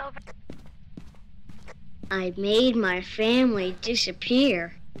 Hunt's over. I made my family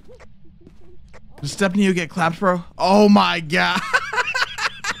disappear. Did Stephanie, you get clapped, bro? Oh my god.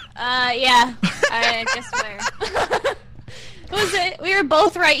 Yeah. I just swear. What was it? We were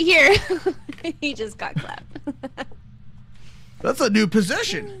both right here. He just got clapped. That's a new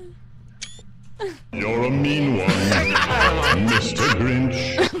position. You're a mean one, Mr.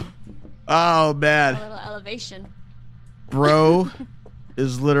 Grinch. Oh, man. A little elevation. Bro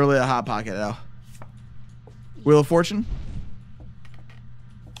is literally a hot pocket now. Wheel of Fortune?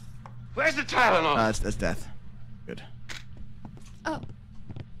 Where's the Tylenol? That's death. Good. Oh.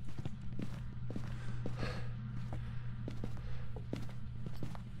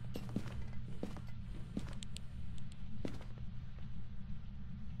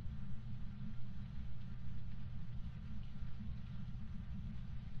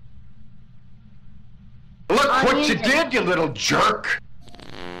 Look what you did, you little jerk!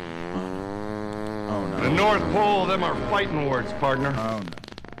 Oh no. The North Pole, them are fighting words, partner. Oh no.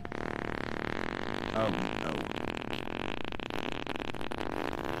 Oh no.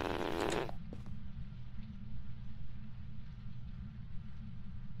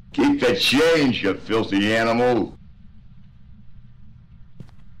 Keep the change, you filthy animal.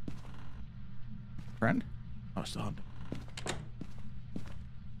 Friend? Oh, still hunting.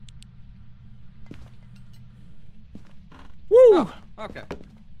 Woo! Oh, okay.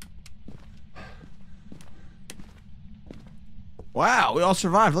 Wow, we all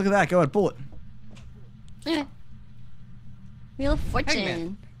survived. Look at that. Go ahead, bullet. Yeah. Wheel of Fortune.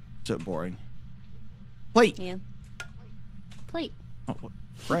 Hangman. So boring. Plate. Yeah. Plate. Oh,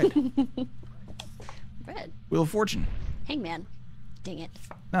 bread. Bread. Wheel of Fortune. Hangman. Dang it.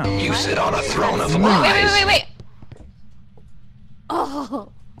 No. You sit on a throne of Wait, lies. wait.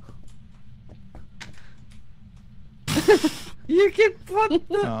 Oh. You can put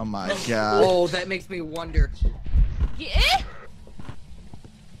the... Oh my god. Oh, that makes me wonder. Yeah.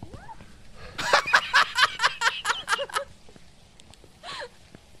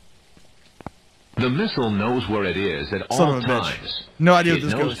 The missile knows where it is at Son all of a bitch. times. No idea what It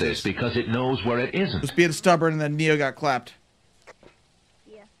this knows ghost this is. because it knows where it isn't. Just being stubborn, and then Neo got clapped.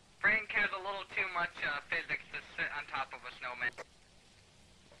 Frank has a little too much physics to sit on top of a snowman.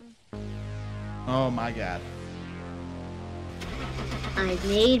 Oh my god. I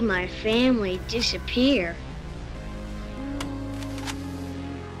made my family disappear.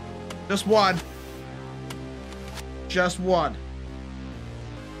 Just one. Just one.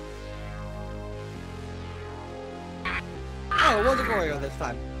 Oh, it wasn't Oreo this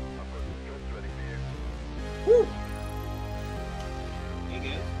time. Woo. You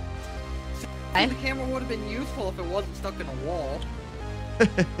good? The camera would have been useful if it wasn't stuck in a wall.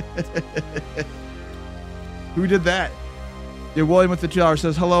 Who did that? Yeah, William with the $2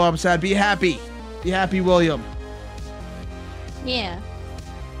 says, hello, I'm sad. Be happy. Be happy, William. Yeah.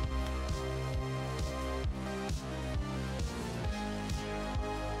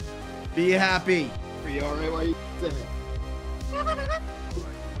 Be happy. Are you alright while you sit it?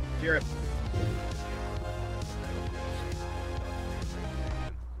 Hear it.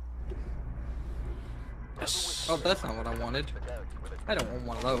 Yes. Oh, that's not what I wanted. I don't want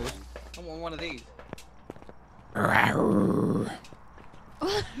one of those. I want one of these.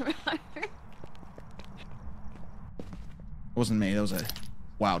 Wasn't me. That was a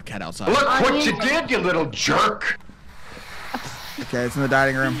wildcat outside. Look what you did, you little jerk! Okay, it's in the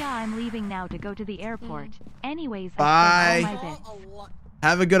dining room. Yeah, I'm leaving now to go to the airport. Anyways, Bye. I spent all my bits.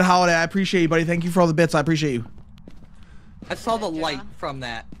 Have a good holiday. I appreciate you, buddy. Thank you for all the bits. I appreciate you. I saw the light from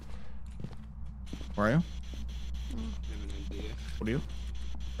that. Where are you? What are you?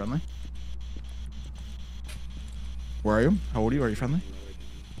 Friendly? Where are you? How old are you? Are you friendly?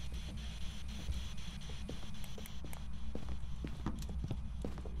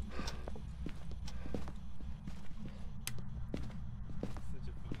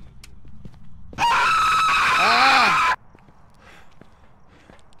 Ah!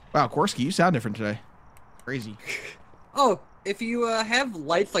 Wow, Korsky, you sound different today. Crazy. Oh, if you have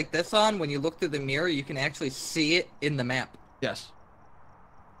lights like this on, when you look through the mirror, you can actually see it in the map. Yes.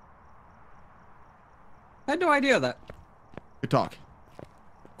 I had no idea of that. Good talk.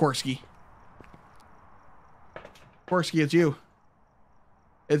 Korsky. Korsky, it's you.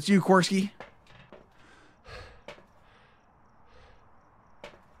 It's you, Korsky.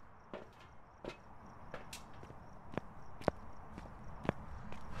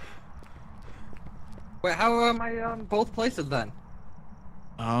 be on both places then.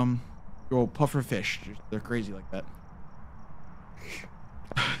 Well, puffer fish. They're crazy like that.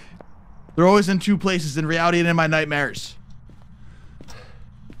 They're always in two places, in reality and in my nightmares.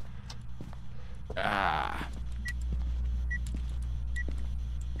 Ah.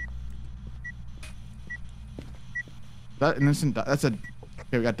 That innocent dot. That's a.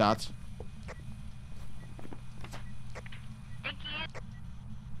 Okay, we got dots.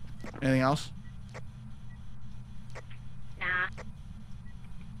 Anything else? Nah.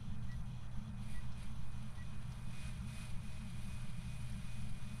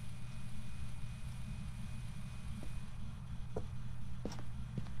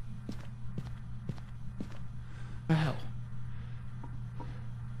 What the hell?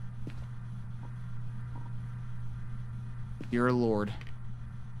 Dear Lord.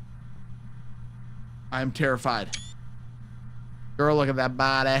 I am terrified. Girl, look at that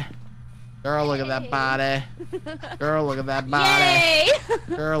body. Girl, look at that body. Girl, look at that body. Yay!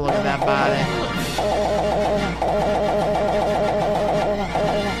 Girl, look at that body.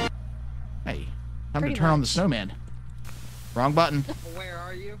 Hey, time Pretty to turn on the much. snowman. Wrong button. Where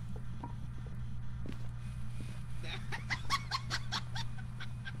are you?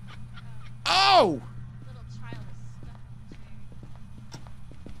 Oh!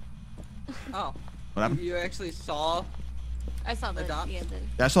 Oh. What happened? You actually saw I saw the dots? yeah,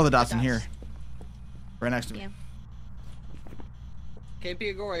 I saw the dots in here. Right next to me. yeah. Can't be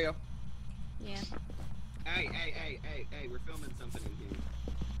a Gorio. Yeah. Hey, we're filming something in here.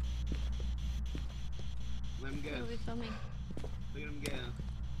 Let him go. What are we filming? Look at him go.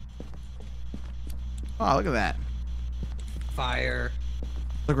 Oh, look at that. Fire.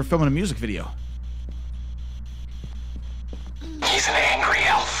 Look, we're filming a music video. He's an angry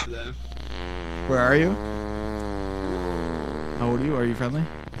elf. Hello. Where are you? How old are you? Are you friendly?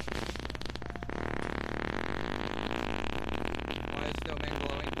 Why is Snowman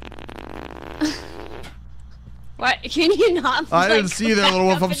glowing? What? Can you not? I didn't see you there, little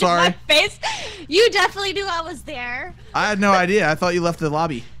wolf. up I'm into sorry. my face? You definitely knew I was there. I had no idea. I thought you left the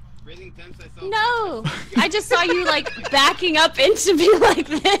lobby. Breathing temps I saw. No, I just saw you like backing up into me like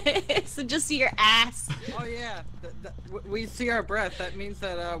this, and just see your ass. Oh yeah, we see our breath. That means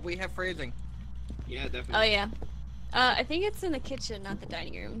that we have phrasing. Yeah, definitely. Oh yeah. I think it's in the kitchen, not the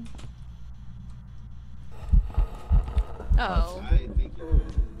dining room. Oh. Hi, thank you.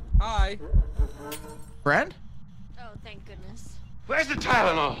 Hi. Friend? Oh, thank goodness. Where's the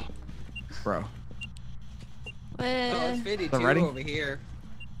Tylenol? Bro. Oh, it's 52 ready? over here.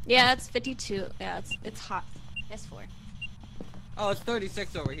 Yeah, it's 52. Yeah, it's hot. S4. Oh, it's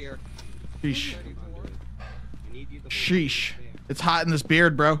 36 over here. Sheesh. 34. I need you to hold Sheesh. there. It's hot in this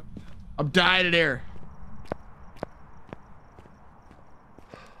beard, bro. I'm dying of air.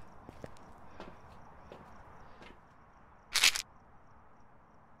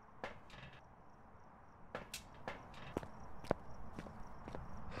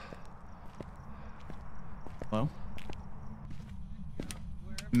 Hello?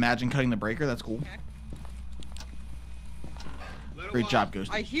 Imagine cutting the breaker. That's cool. Great job,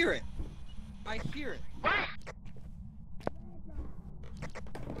 Ghost. I hear it. I hear it.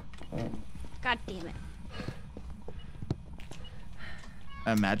 God damn it.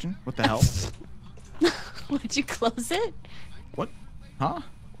 Imagine? What the hell? Did you close it? What? Huh?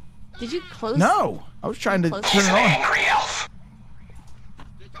 Did you close? No! I was trying to Close turn it. it on. Angry elf.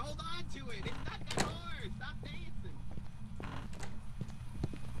 Just hold on to it. It's not that hard. Stop dancing.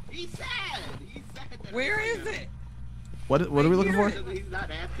 He's sad. He's sad. that Where I'm is like, it? What are we looking for? He's not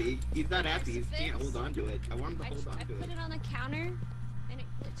happy. He's not happy. He can't hold on to it. I want him to hold on I to put it. it on the counter, and it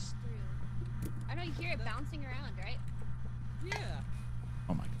glitched through. I know you hear it bouncing around, right? Yeah.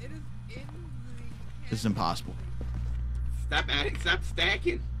 Oh my god. It is in the. This is impossible. Stop adding. Stop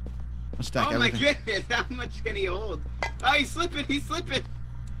stacking. Let's stack Oh everything. my goodness. How much can he hold? Oh, he's slipping. He's slipping.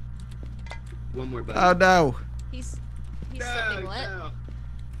 One more button. Oh no. He's no, slipping what? no.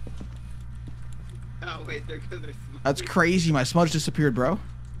 Oh wait, there goes their smudge. That's crazy. My smudge disappeared, bro.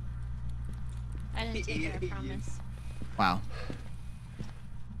 I didn't take it, I promise. Wow.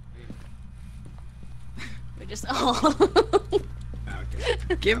 We just oh.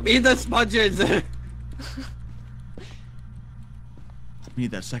 Okay. Give me the smudges. We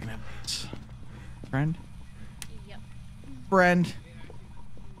need that second evidence. Friend? Yep. Friend?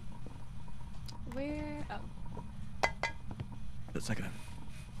 Where? Oh. That second evidence.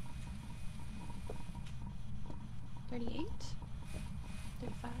 38?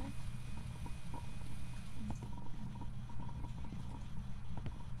 35?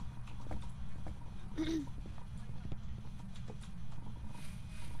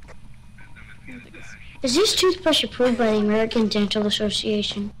 Is this toothbrush approved by the American Dental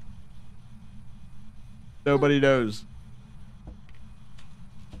Association? Nobody knows.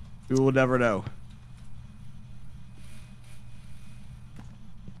 We will never know.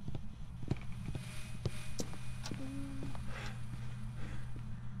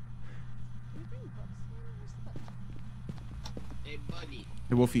 Hey, buddy.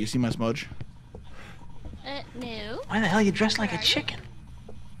 Hey, Wolfie, you see my smudge? No. Why the hell are you dressed like a chicken?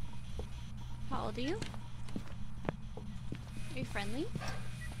 How old are you? Are you friendly?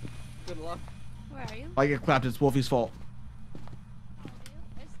 Good luck. Where are you? I get clapped. It's Wolfie's fault.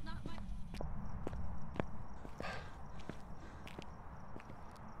 It's not my...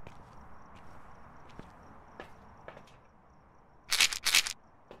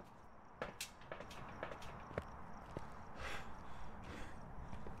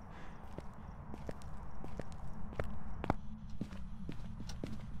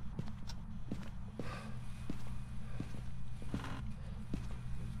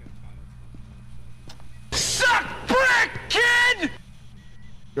 Suck brick, kid!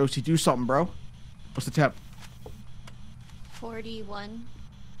 Ghosty, do something, bro. What's the temp? 41.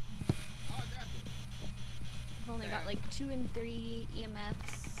 I've only got like 2 and 3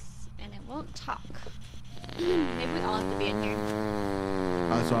 EMFs, and it won't talk. Maybe we all have to be in here.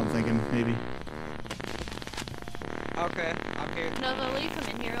 That's what I'm thinking, maybe. Okay, I'm here. Nova, will you come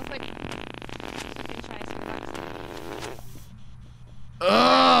in here real quick? So we can try some box.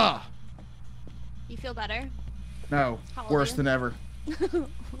 Ugh! You feel better? No, How old worse are you? than ever.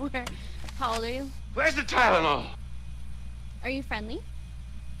 Where? How old are you? Where's the Tylenol? Are you friendly? You're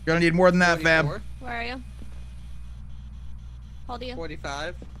gonna need more than that, fam. 44, Where are you? How old are you?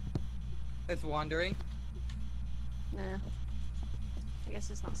 45. It's wandering. Nah. I guess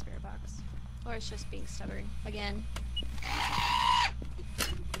it's not spirit box. Or it's just being stubborn. Again.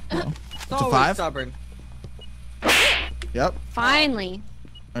 It's a always 5? stubborn. Yep. Finally.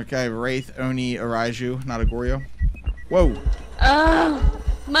 Okay, Wraith, Oni, Araiju, not Agorio. Whoa. Oh,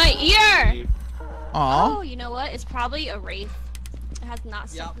 my ear! Aw. Oh, you know what? It's probably a wraith. It has not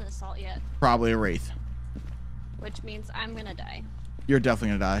stepped in the salt yet. Probably a Wraith. Which means I'm gonna die. You're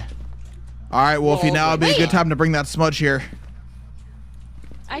definitely gonna die. Alright, Wolfie, now would be a good time to bring that smudge here.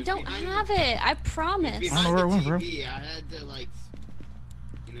 I don't have it. I promise. I don't know where it went, bro. I had to, like,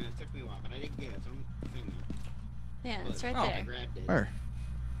 you know, it took me a while, but I didn't get it, so I'm thinking. Yeah, it's right I there. grabbed it. Where?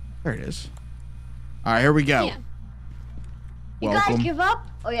 There it is. Alright, here we go. Yeah. You Welcome. guys give up?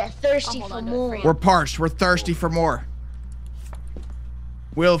 Or you're thirsty I'll hold for on to it more? for you. We're parched. We're thirsty for more.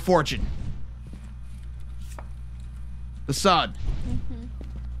 Wheel of Fortune. The Sun.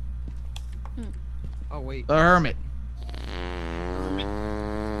 Oh, wait. The Hermit.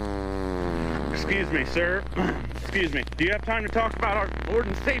 Excuse me, sir. Excuse me. Do you have time to talk about our Lord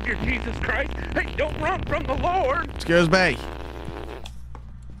and Savior Jesus Christ? Hey, don't run from the Lord! Excuse me.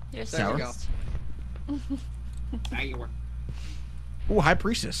 You're There we go. Now you work. Ooh, High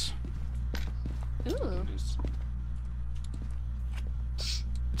Priestess. Ooh.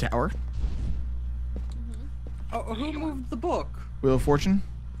 Tower. Oh, who moved the book? Wheel of Fortune.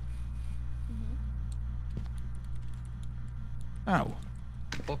 Oh.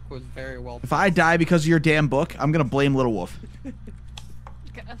 The book was very well. If I die because of your damn book, I'm gonna blame Little Wolf.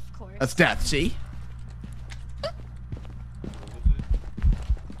 Of course. That's death, see?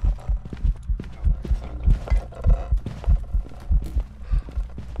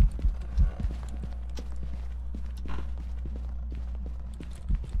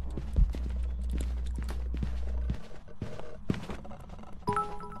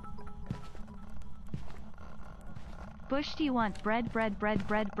 Bush, do you want bread, bread, bread,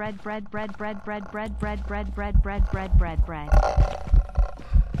 bread, bread, bread, bread, bread, bread, bread, bread, bread, bread, bread, bread, bread, bread.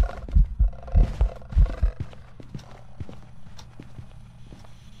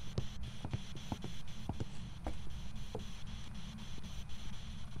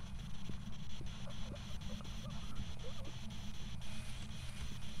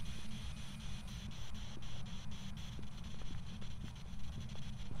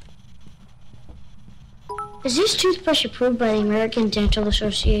 Is this toothbrush approved by the American Dental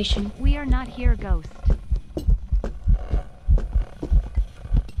Association? We are not here, Ghost.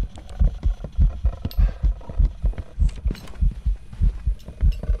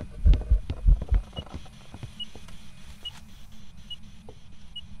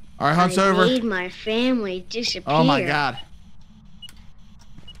 All right, Hunt's over. I made my family disappear. Oh my god.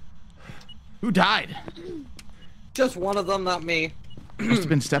 Who died? Just one of them, not me. Must have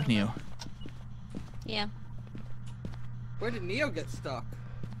been Stepneo. Yeah. Where did Neo get stuck?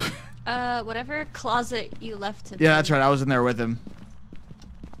 Whatever closet you left him. Yeah, that's right. I was in there with him.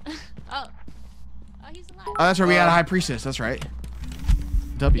 Oh. he's alive. Oh, that's where we got a high priestess. That's right.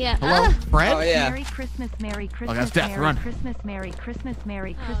 W. Yeah. Hello, Fred? Oh, yeah. Merry Christmas, Merry Christmas, that's death. Merry Run. Christmas, Merry Christmas,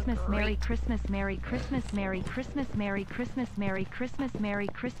 Merry Christmas, Merry Christmas, Merry Christmas, Merry Christmas, Merry Christmas, Merry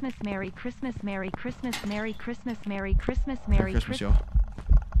Christmas, Merry Christmas, Merry Christmas, Merry Christmas, Merry Christmas, Merry Christmas, Merry Christmas, Christmas. y'all.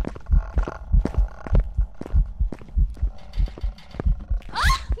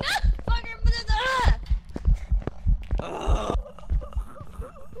 Ah! No! Fucker!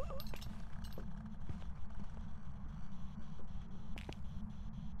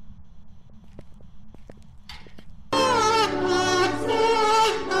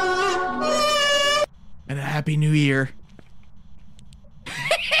 And a happy new year.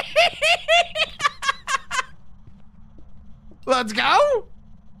 Let's go.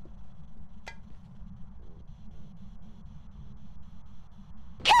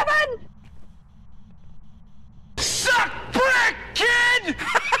 Kevin! Suck brick, kid!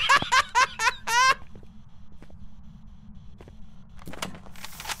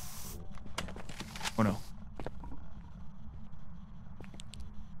 Oh no.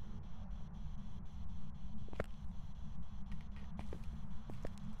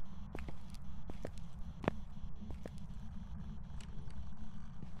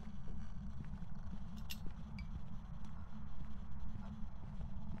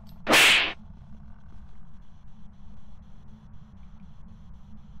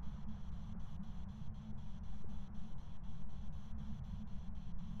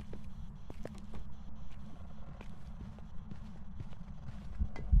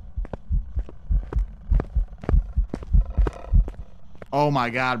 Oh my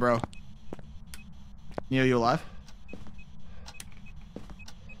god, bro. Neo, you alive?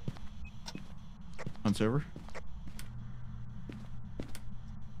 On server?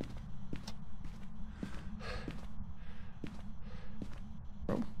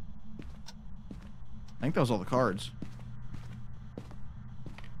 Bro. I think that was all the cards.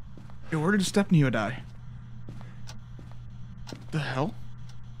 Yo, where did Step Neo die? The hell?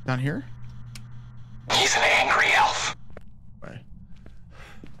 Down here? He's an angry elf. Wait.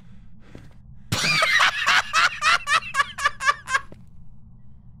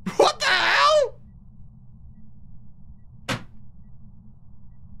 What the hell?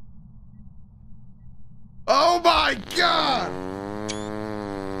 Oh my god!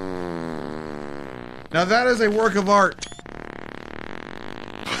 Now that is a work of art.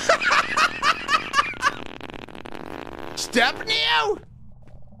 Step Neo!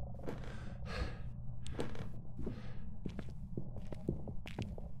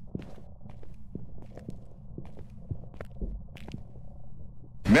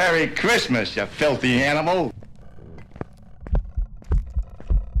 Merry Christmas, you filthy animal.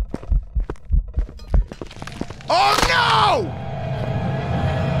 Oh no!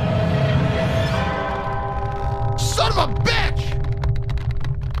 Son of a bitch!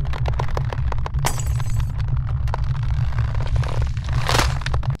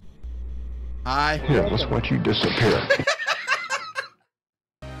 Hi. Here, let's watch you disappear.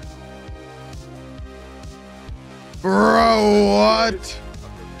 Bro, what?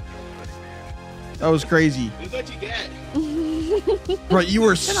 That was crazy. This is what you get. Bro, you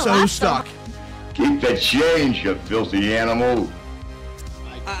were so stuck. Keep the change, you filthy animal.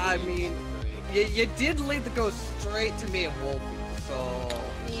 I mean, you did lead the ghost straight to me and Wolfie, so...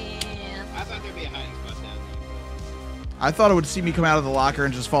 Yeah. I thought there'd be a hiding spot down there. I thought it would see me come out of the locker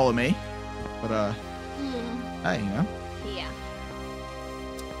and just follow me. But, hey, you know. Yeah.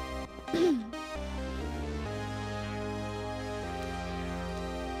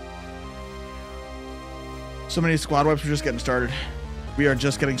 So many squad wipes, we're just getting started. We are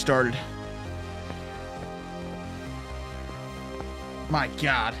just getting started. My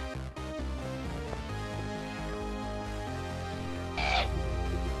god.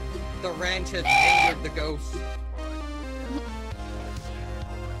 The ranch has angered the ghost.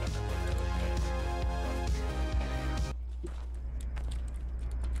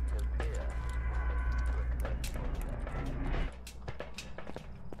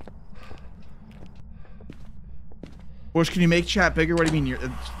 Bush, can you make chat bigger? What do you mean?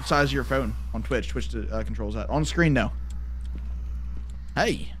 The size of your phone on Twitch? Twitch controls that. On screen, no.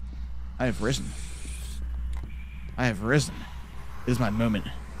 Hey, I have risen. I have risen. It is my moment.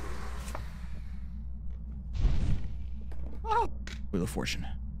 Wheel of Fortune.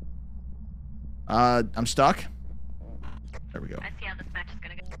 I'm stuck. There we go. I see how this match is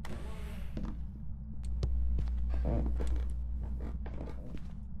gonna go.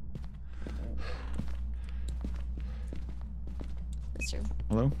 This room.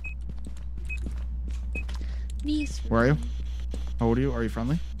 Hello? These. Where are you? How old are you? Are you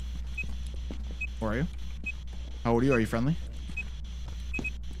friendly? Where are you? How old are you? Are you friendly?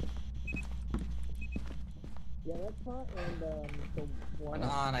 Yeah, that's hot, and the one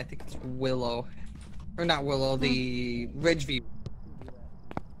on, I think it's Willow. Or not Willow, the Ridgeview.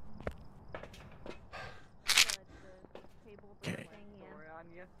 Okay.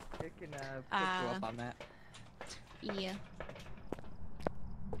 It can put you up on that. Yeah.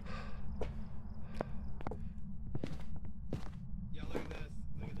 Yeah, look at this.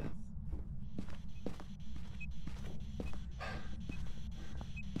 Look at this.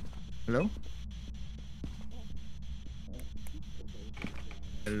 Hello?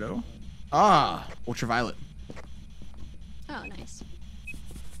 Hello? Ah, ultraviolet. Oh, nice.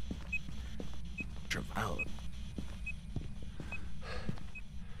 Ultraviolet.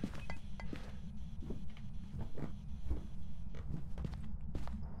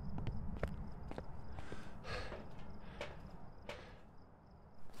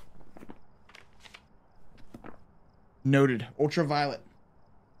 Noted. Ultraviolet.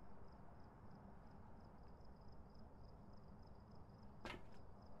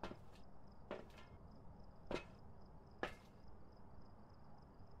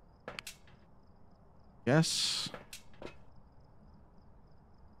 Yes.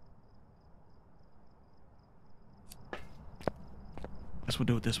 Guess we'll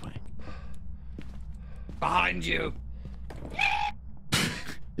do it this way. Behind you.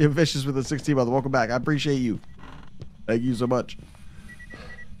 You're vicious with a 16 month. Welcome back. I appreciate you. Thank you so much.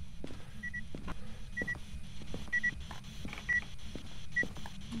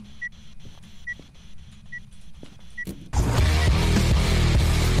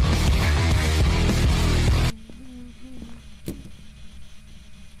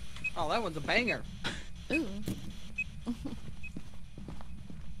 Oh, that one's a banger. Ooh.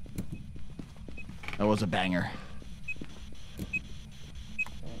 That was a banger.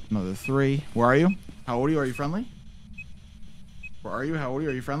 Another 3. Where are you? How old are you? Are you friendly? Where are you? How old are you?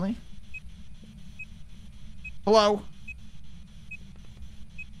 Are you friendly? Hello?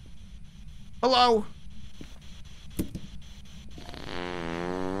 Hello?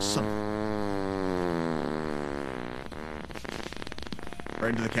 Right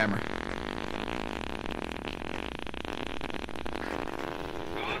into the camera.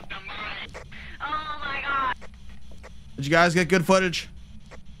 Oh my god. Did you guys get good footage?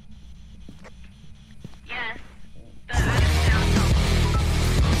 Yes.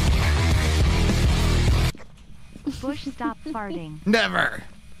 Bush, stop farting. Never.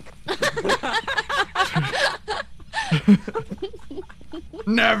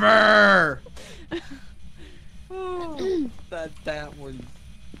 Never. that was.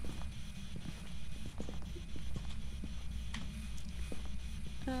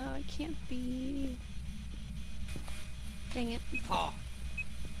 Oh, it can't be. Dang it. Oh.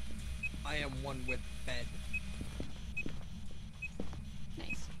 I am one with bed.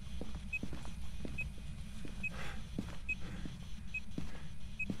 Nice.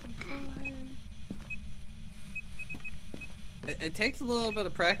 It takes a little bit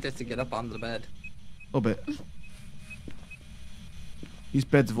of practice to get up onto the bed. A little bit. These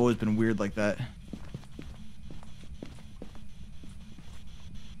beds have always been weird like that.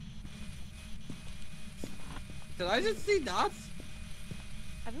 Did I just see dots?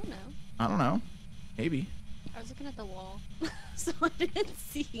 I don't know. I don't know. Maybe. I was looking at the wall, so I didn't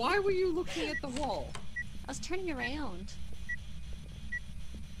see. Why were you looking at the wall? I was turning around.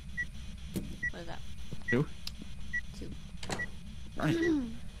 What is that? 2. 2. Right.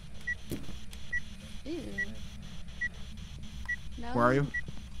 Ew. No. Where are you?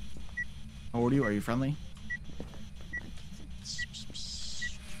 How old are you? Are you friendly?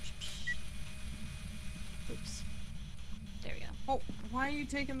 Oops. There we go. Oh, why are you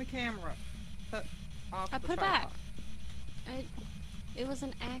taking the camera? I put it back. It was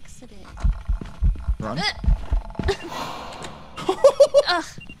an accident. Run. Ugh.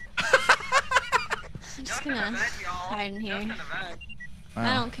 I'm just gonna hide in here.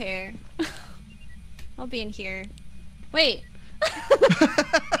 I don't care. I'll be in here. Wait.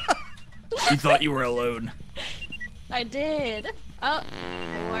 You thought you were alone. I did. Oh,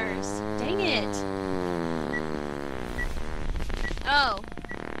 worse. Dang it. Oh.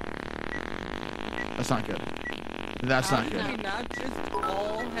 That's not good. That's not good. Can we not just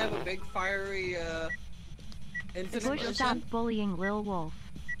all have a big fiery incident? Bush, stop bullying Lil Wolf.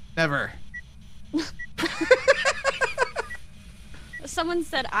 Never. Someone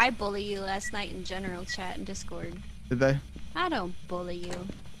said I bully you last night in general chat and Discord. Did they? I don't bully you.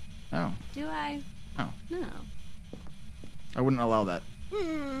 No. Do I? No. No. I wouldn't allow that.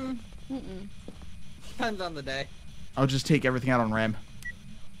 Depends on the day. I'll just take everything out on Ram.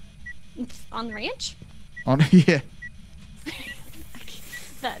 On the ranch? On yeah.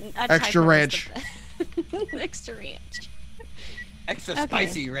 That Extra ranch. Extra ranch. Extra Okay.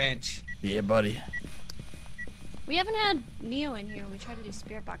 spicy ranch. Yeah, buddy. We haven't had Neo in here when we tried to do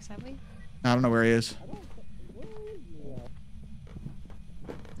Spirit Box, have we? I don't know where he is.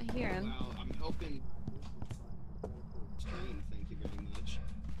 I hear him. Wow, I'm hoping. Stream, thank you very much.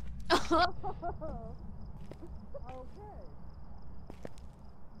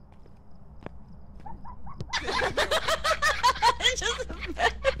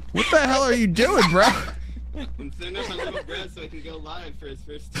 What the hell are you doing, bro? I'm sending up my little breath so I can go live for his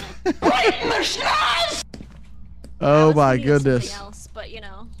first time. Oh my Something goodness. else, but you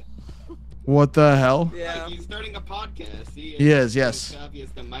know. What the hell? Yeah. Like he's starting a podcast. He is, yes. He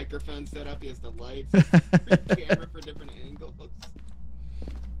has the microphone set up. He has the lights, camera for different angles.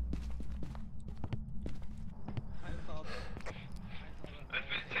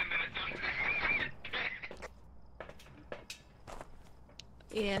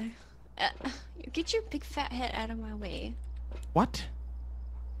 Yeah. Get your big fat head out of my way. What?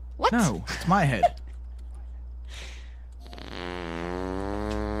 What? No, it's my head.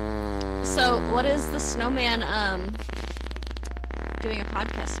 So, what is the snowman doing a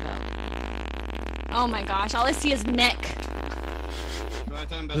podcast about? Oh my gosh, all I see is neck.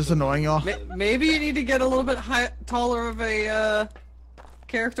 Is this annoying y'all? Maybe you need to get a little bit taller of a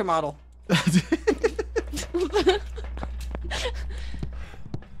character model.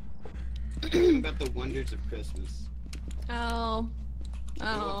 About the wonders of Christmas. Oh.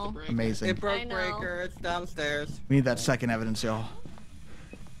 Oh. Amazing. It broke breaker. It's downstairs. We need that second evidence, y'all.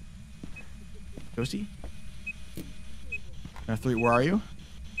 Ghosty? Three, where are you?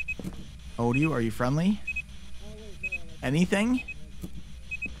 How old are you? Are you friendly? Anything?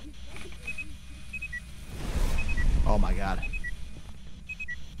 Oh my god.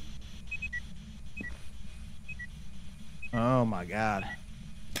 Oh my god.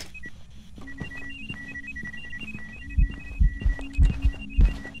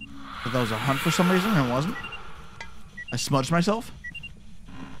 But that was a hunt for some reason, and it wasn't. I smudged myself.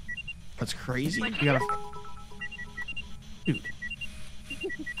 That's crazy. You gotta. Dude.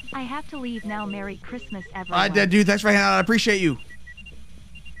 I have to leave now. Merry Christmas, everyone. I did, dude. Thanks for hanging out. I appreciate you.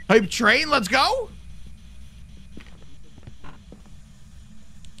 Hype train, let's go.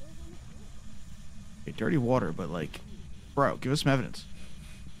 Okay, dirty water, but like, bro, give us some evidence.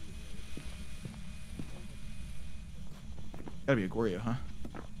 Gotta be a Goryo, huh?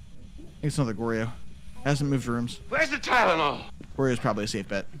 I think it's another Goryo. Hasn't moved rooms. Where's the Tylenol? Goryo's probably a safe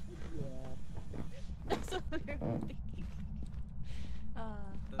bet.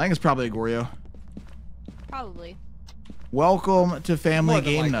 I think it's probably a Goryo. Probably. Welcome to family More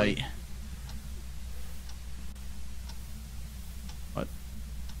than game likely. night. What?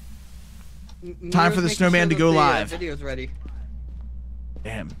 Time for the snowman to go live. Video's ready.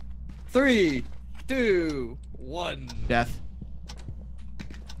 Damn. 3, 2, 1. Death.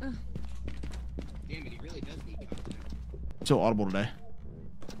 Damn it, he really does need content. So audible today.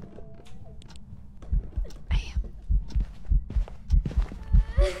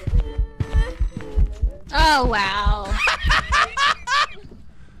 Oh, wow.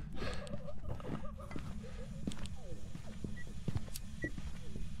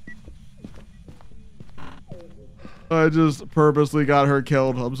 I just purposely got her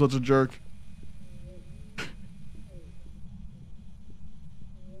killed. I'm such a jerk.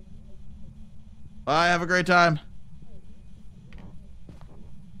 Bye, have a great time.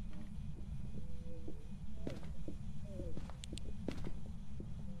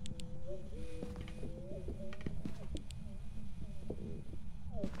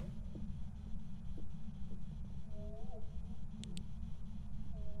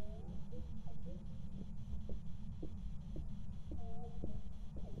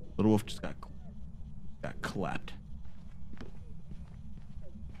 Little Wolf just got clapped.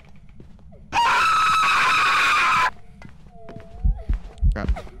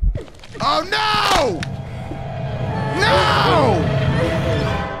 Crap. Oh no! No!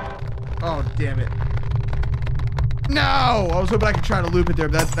 Oh damn it! No! I was hoping I could try to loop it there,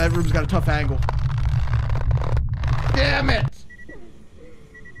 but that room's got a tough angle. Damn it!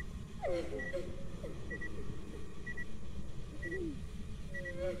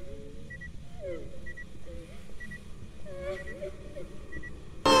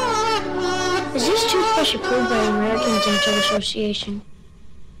 Is this toothbrush approved by the American Dental Association?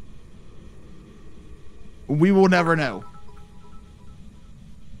 We will never know.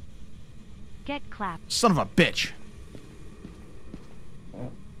 Get clapped. Son of a bitch.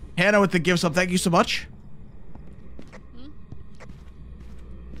 Hannah with the gift sub, thank you so much.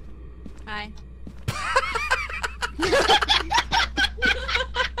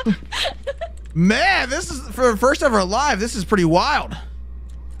 Man, this is for the first ever live. This is pretty wild.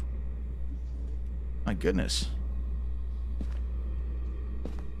 My goodness.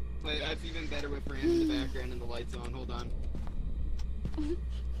 Wait, that's even better with Rand in the background and the lights on. Hold on.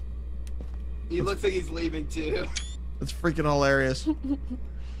 He looks like he's leaving too. That's freaking hilarious.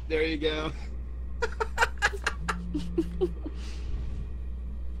 There you go.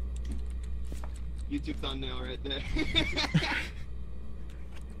 YouTube thumbnail right there.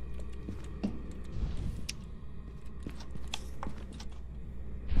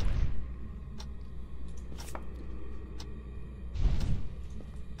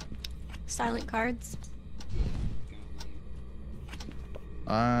 Silent cards.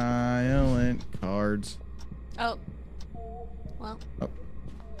 Silent cards. Oh. Well. Oh.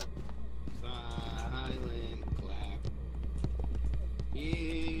 Silent clap.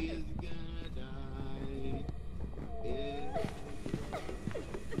 He's gonna die.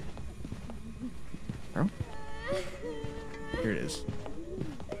 Oh. Here it is.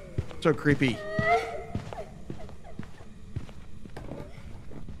 So creepy.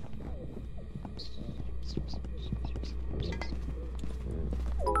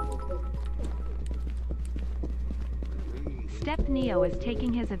 Step Neo is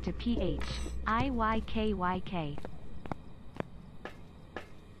taking his of to PHIYKYK.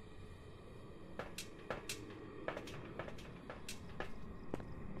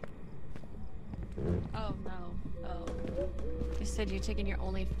 Oh no. Oh. You said you're taking your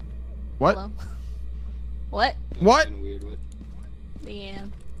only. What? Hello? What? What? Yeah.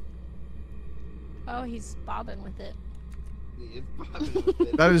 Oh, he's bobbing with it. He is bobbing with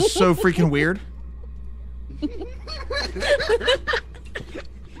it. That is so freaking weird. You're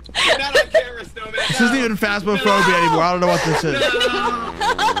not on camera, Snowman. This isn't even Phasmophobia anymore. I don't know what this is.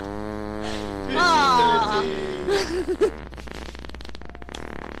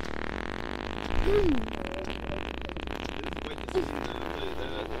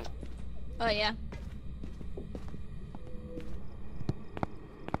 Oh yeah.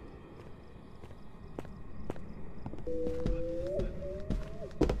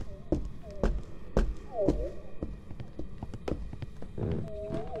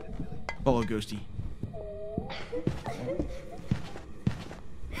 Follow Ghosty.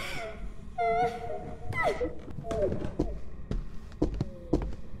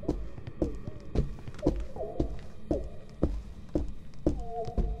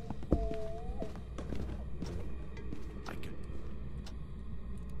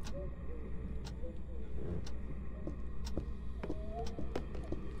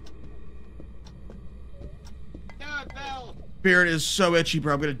 Spirit is so itchy,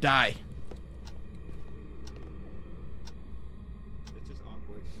 bro. I'm gonna die. It's just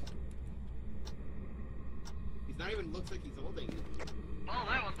awkward. He's not even looks like he's holding it. Well,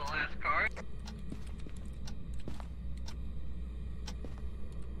 that was the last card.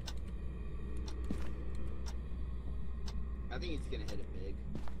 I think he's gonna hit it big.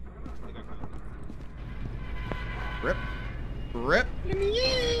 Rip. Rip.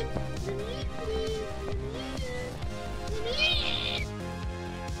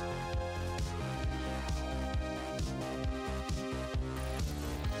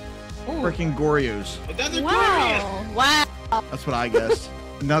 Freaking Gorios. Wow. Wow. That's what I guessed.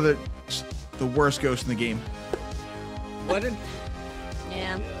 Another, the worst ghost in the game. What did?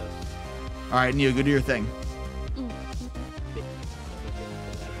 Yeah. All right, Neo, go do your thing.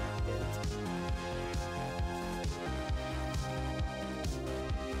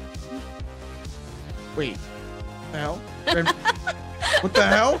 Wait. What the hell? What the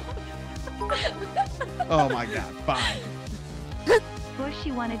hell? Oh my god, fine.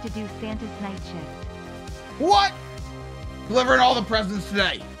 Bushy wanted to do Santa's night shift. What? Delivering all the presents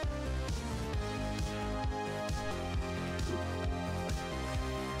today.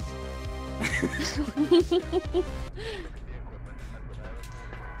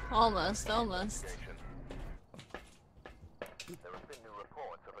 Almost, almost.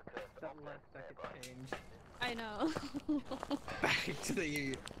 I know. Back to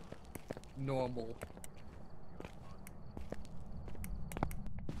the normal.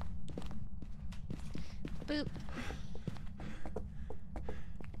 Boop.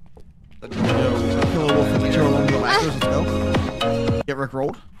 Kill a wolf with the turtle and the Let's go. Get Rick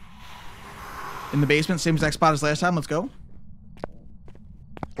rolled. In the basement, same exact spot as last time. Let's go.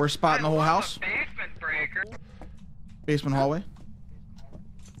 Worst spot in the whole house. Basement breaker. Basement hallway.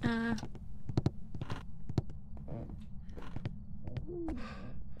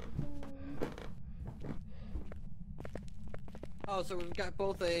 Oh, so we've got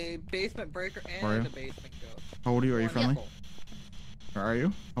both a basement breaker and a basement ghost. How old are you? Are you friendly? Wonderful. Where are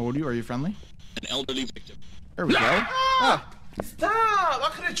you? How old are you? Are you friendly? elderly victim. There we go. Ah, stop! I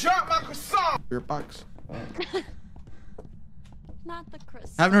could have dropped my croissant. Spirit box. Not the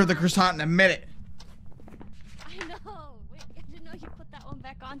croissant. Haven't heard the croissant in a minute. I know. Wait, I didn't know you put that one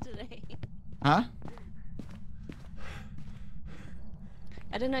back on today. Huh?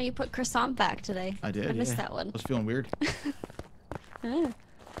 I didn't know you put croissant back today. I did. I missed yeah. that one. I was feeling weird. Ah.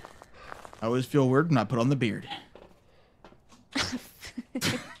 I always feel weird when I put on the beard.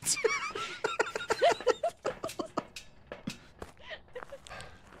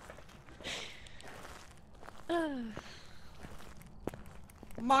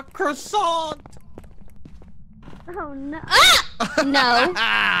 My croissant! Oh no.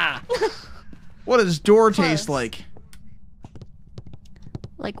 Ah! No. What does door taste like?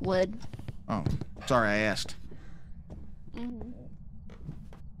 Like wood. Oh, sorry, I asked. Mm-hmm.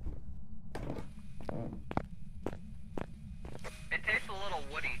 It tastes a little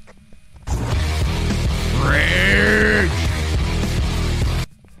woody. Rage!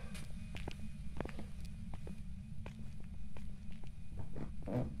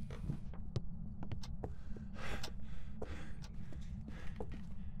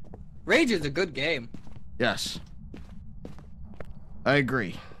 Rage is a good game. Yes. I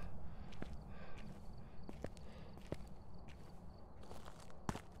agree.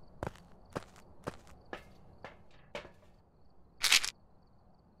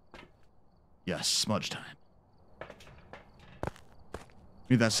 Yes, smudge time.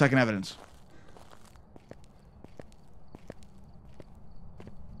 Need that second evidence.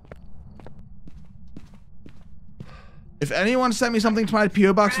 If anyone sent me something to my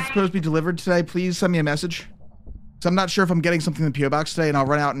P.O. box that's supposed to be delivered today, please send me a message. So I'm not sure if I'm getting something in the P.O. box today, and I'll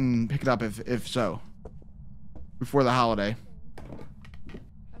run out and pick it up if so. Before the holiday.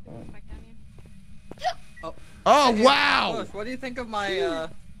 Oh, wow! Bush, what do you think of my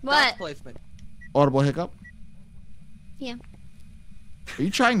What? placement? Audible hiccup. Yeah. Are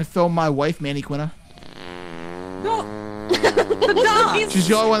you trying to film my wife, Manny Quinna? No. She's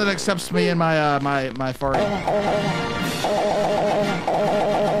the only one that accepts me and my my fart.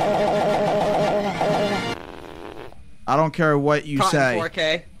 I don't care what you say.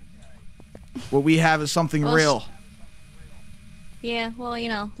 4K. What we have is something Well, real. Yeah, well, you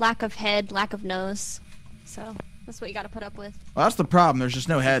know, lack of head, lack of nose. So, that's what you gotta put up with. Well, that's the problem. There's just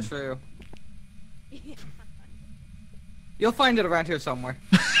no head. True. You'll find it around here somewhere.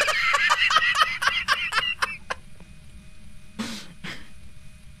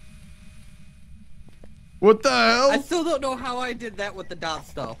 What the hell? I still don't know how I did that with the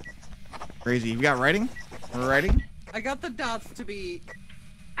dots, though. Crazy. You got writing? Writing? I got the dots to be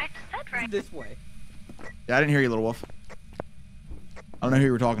I said right. this way. Yeah, I didn't hear you, little wolf. I don't know who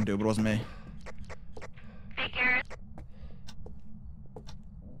you were talking to, but it wasn't me. Figures.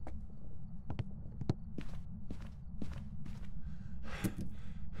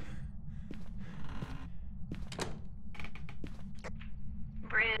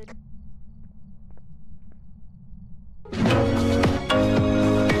 Bread.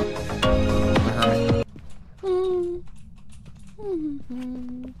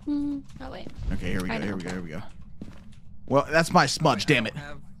 Oh wait. Okay, here we go. I know. Here we go. Here we go. Well, that's my smudge. Damn it.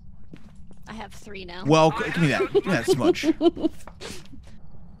 I have 3 now. Well, give me that. Give me that smudge.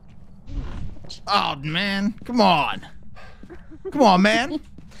 Oh man, come on. Come on, man.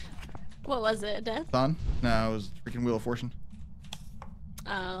 What was it, Death? Son? No, it was freaking Wheel of Fortune.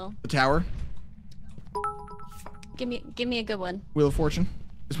 Oh. The Tower. Give me a good one. Wheel of Fortune.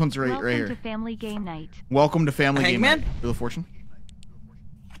 This one's right Welcome here. to Family Game Night. Welcome to Family Game Hangman? Night. Wheel of Fortune.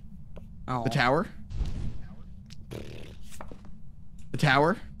 Oh. The Tower. The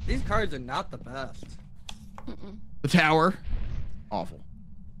Tower. These cards are not the best. The Tower. Awful.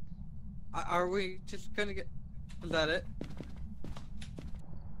 Are we just gonna get... Is that it?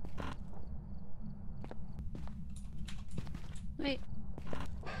 Wait.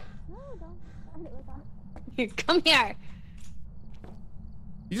 Here, come here.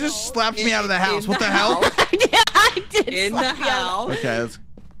 You just slapped me out of the house. What the hell? I did. In the slap you out. house. Okay, let's...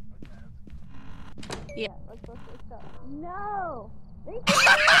 Yeah, let's go. No. You're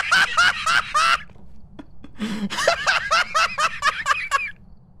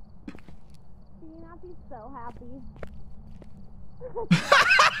not be so happy.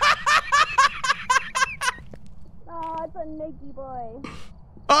 Oh, it's a Nicky boy.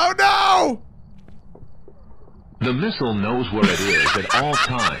 Oh no! The missile knows where it is at all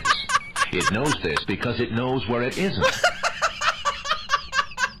times. It knows this because it knows where it isn't.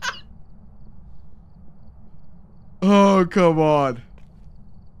 Oh, come on.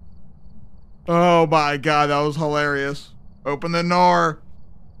 Oh my god, that was hilarious. Open the door.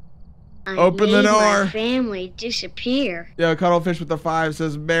 Open the door. My family disappear. Yo, Cuddlefish with the 5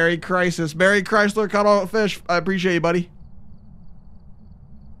 says, Merry Crisis. Merry Chrysler, Cuddlefish. I appreciate you, buddy.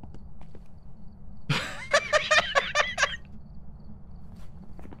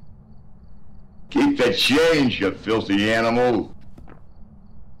 Keep the change, you filthy animal.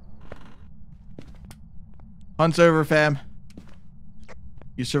 Hunt's over, fam.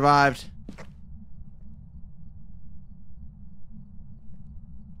 You survived.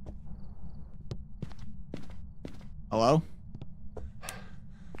 Hello?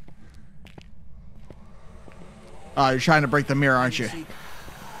 Oh, you're trying to break the mirror, aren't you?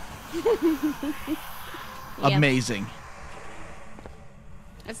 Yep. Amazing.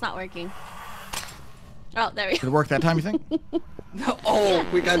 It's not working. Oh, there we go. Did it work that time, you think? Oh,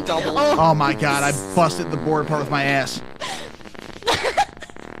 we got double. Oh my god, I busted the board apart with my ass.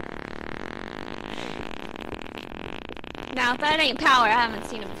 Now, if that ain't power, I haven't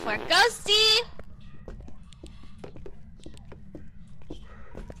seen it before. Ghosty!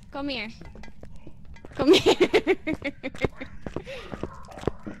 Come here. Come here.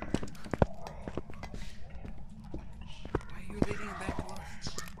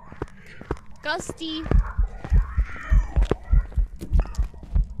 Ghosty.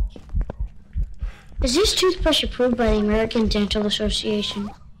 Is this toothbrush approved by the American Dental Association?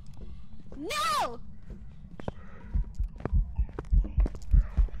 No!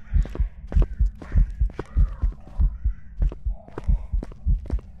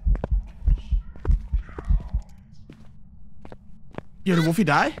 Yo, did Wolfie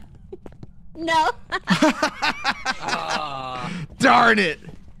die? No. Darn it!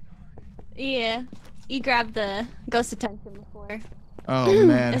 Yeah. He grabbed the ghost attention before. Oh,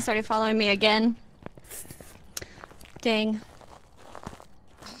 man. And started following me again. Dang.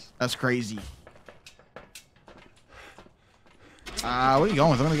 That's crazy. What are you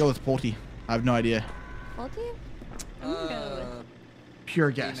going with? I'm gonna go with Polty. I have no idea. Polty? I'm gonna go with Pure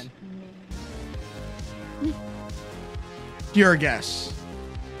guess. Pure guess.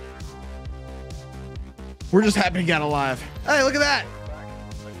 We're just happy to get alive. Hey, look at that!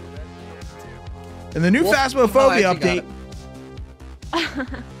 And the new Phasmophobia update.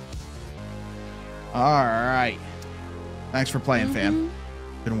 Alright. Thanks for playing, fam.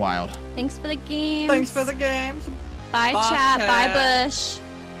 Been wild. Thanks for the game. Thanks for the games. Bye, Bye, chat. chat. Bye, Bush.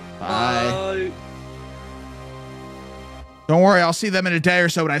 Bye. Don't worry, I'll see them in a day or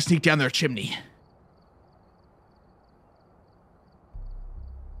so when I sneak down their chimney.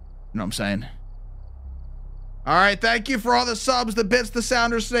 You know what I'm saying? All right, thank you for all the subs, the bits, the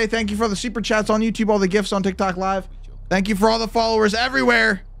sounders today. Thank you for the super chats on YouTube, all the gifts on TikTok Live. Thank you for all the followers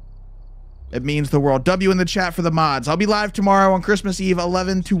everywhere. It means the world. W in the chat for the mods. I'll be live tomorrow on Christmas Eve,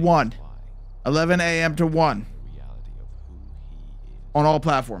 11 to 1. 11 a.m. to 1. On all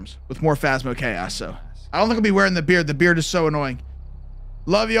platforms with more Phasmo Chaos, so. I don't think I'll be wearing the beard. The beard is so annoying.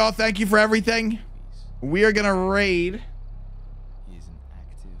 Love y'all. Thank you for everything. We are going to raid.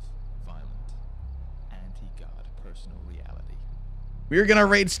 We're gonna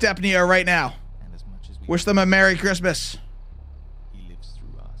raid Stepneo right now. Wish them a Merry Christmas. He lives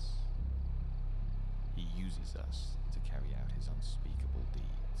through us. He uses us to carry out his unspeakable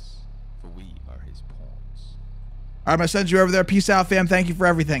deeds, for we are his pawns. I'm gonna send you over there. Peace out, fam. Thank you for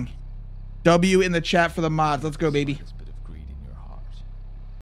everything. W in the chat for the mods. Let's go, baby.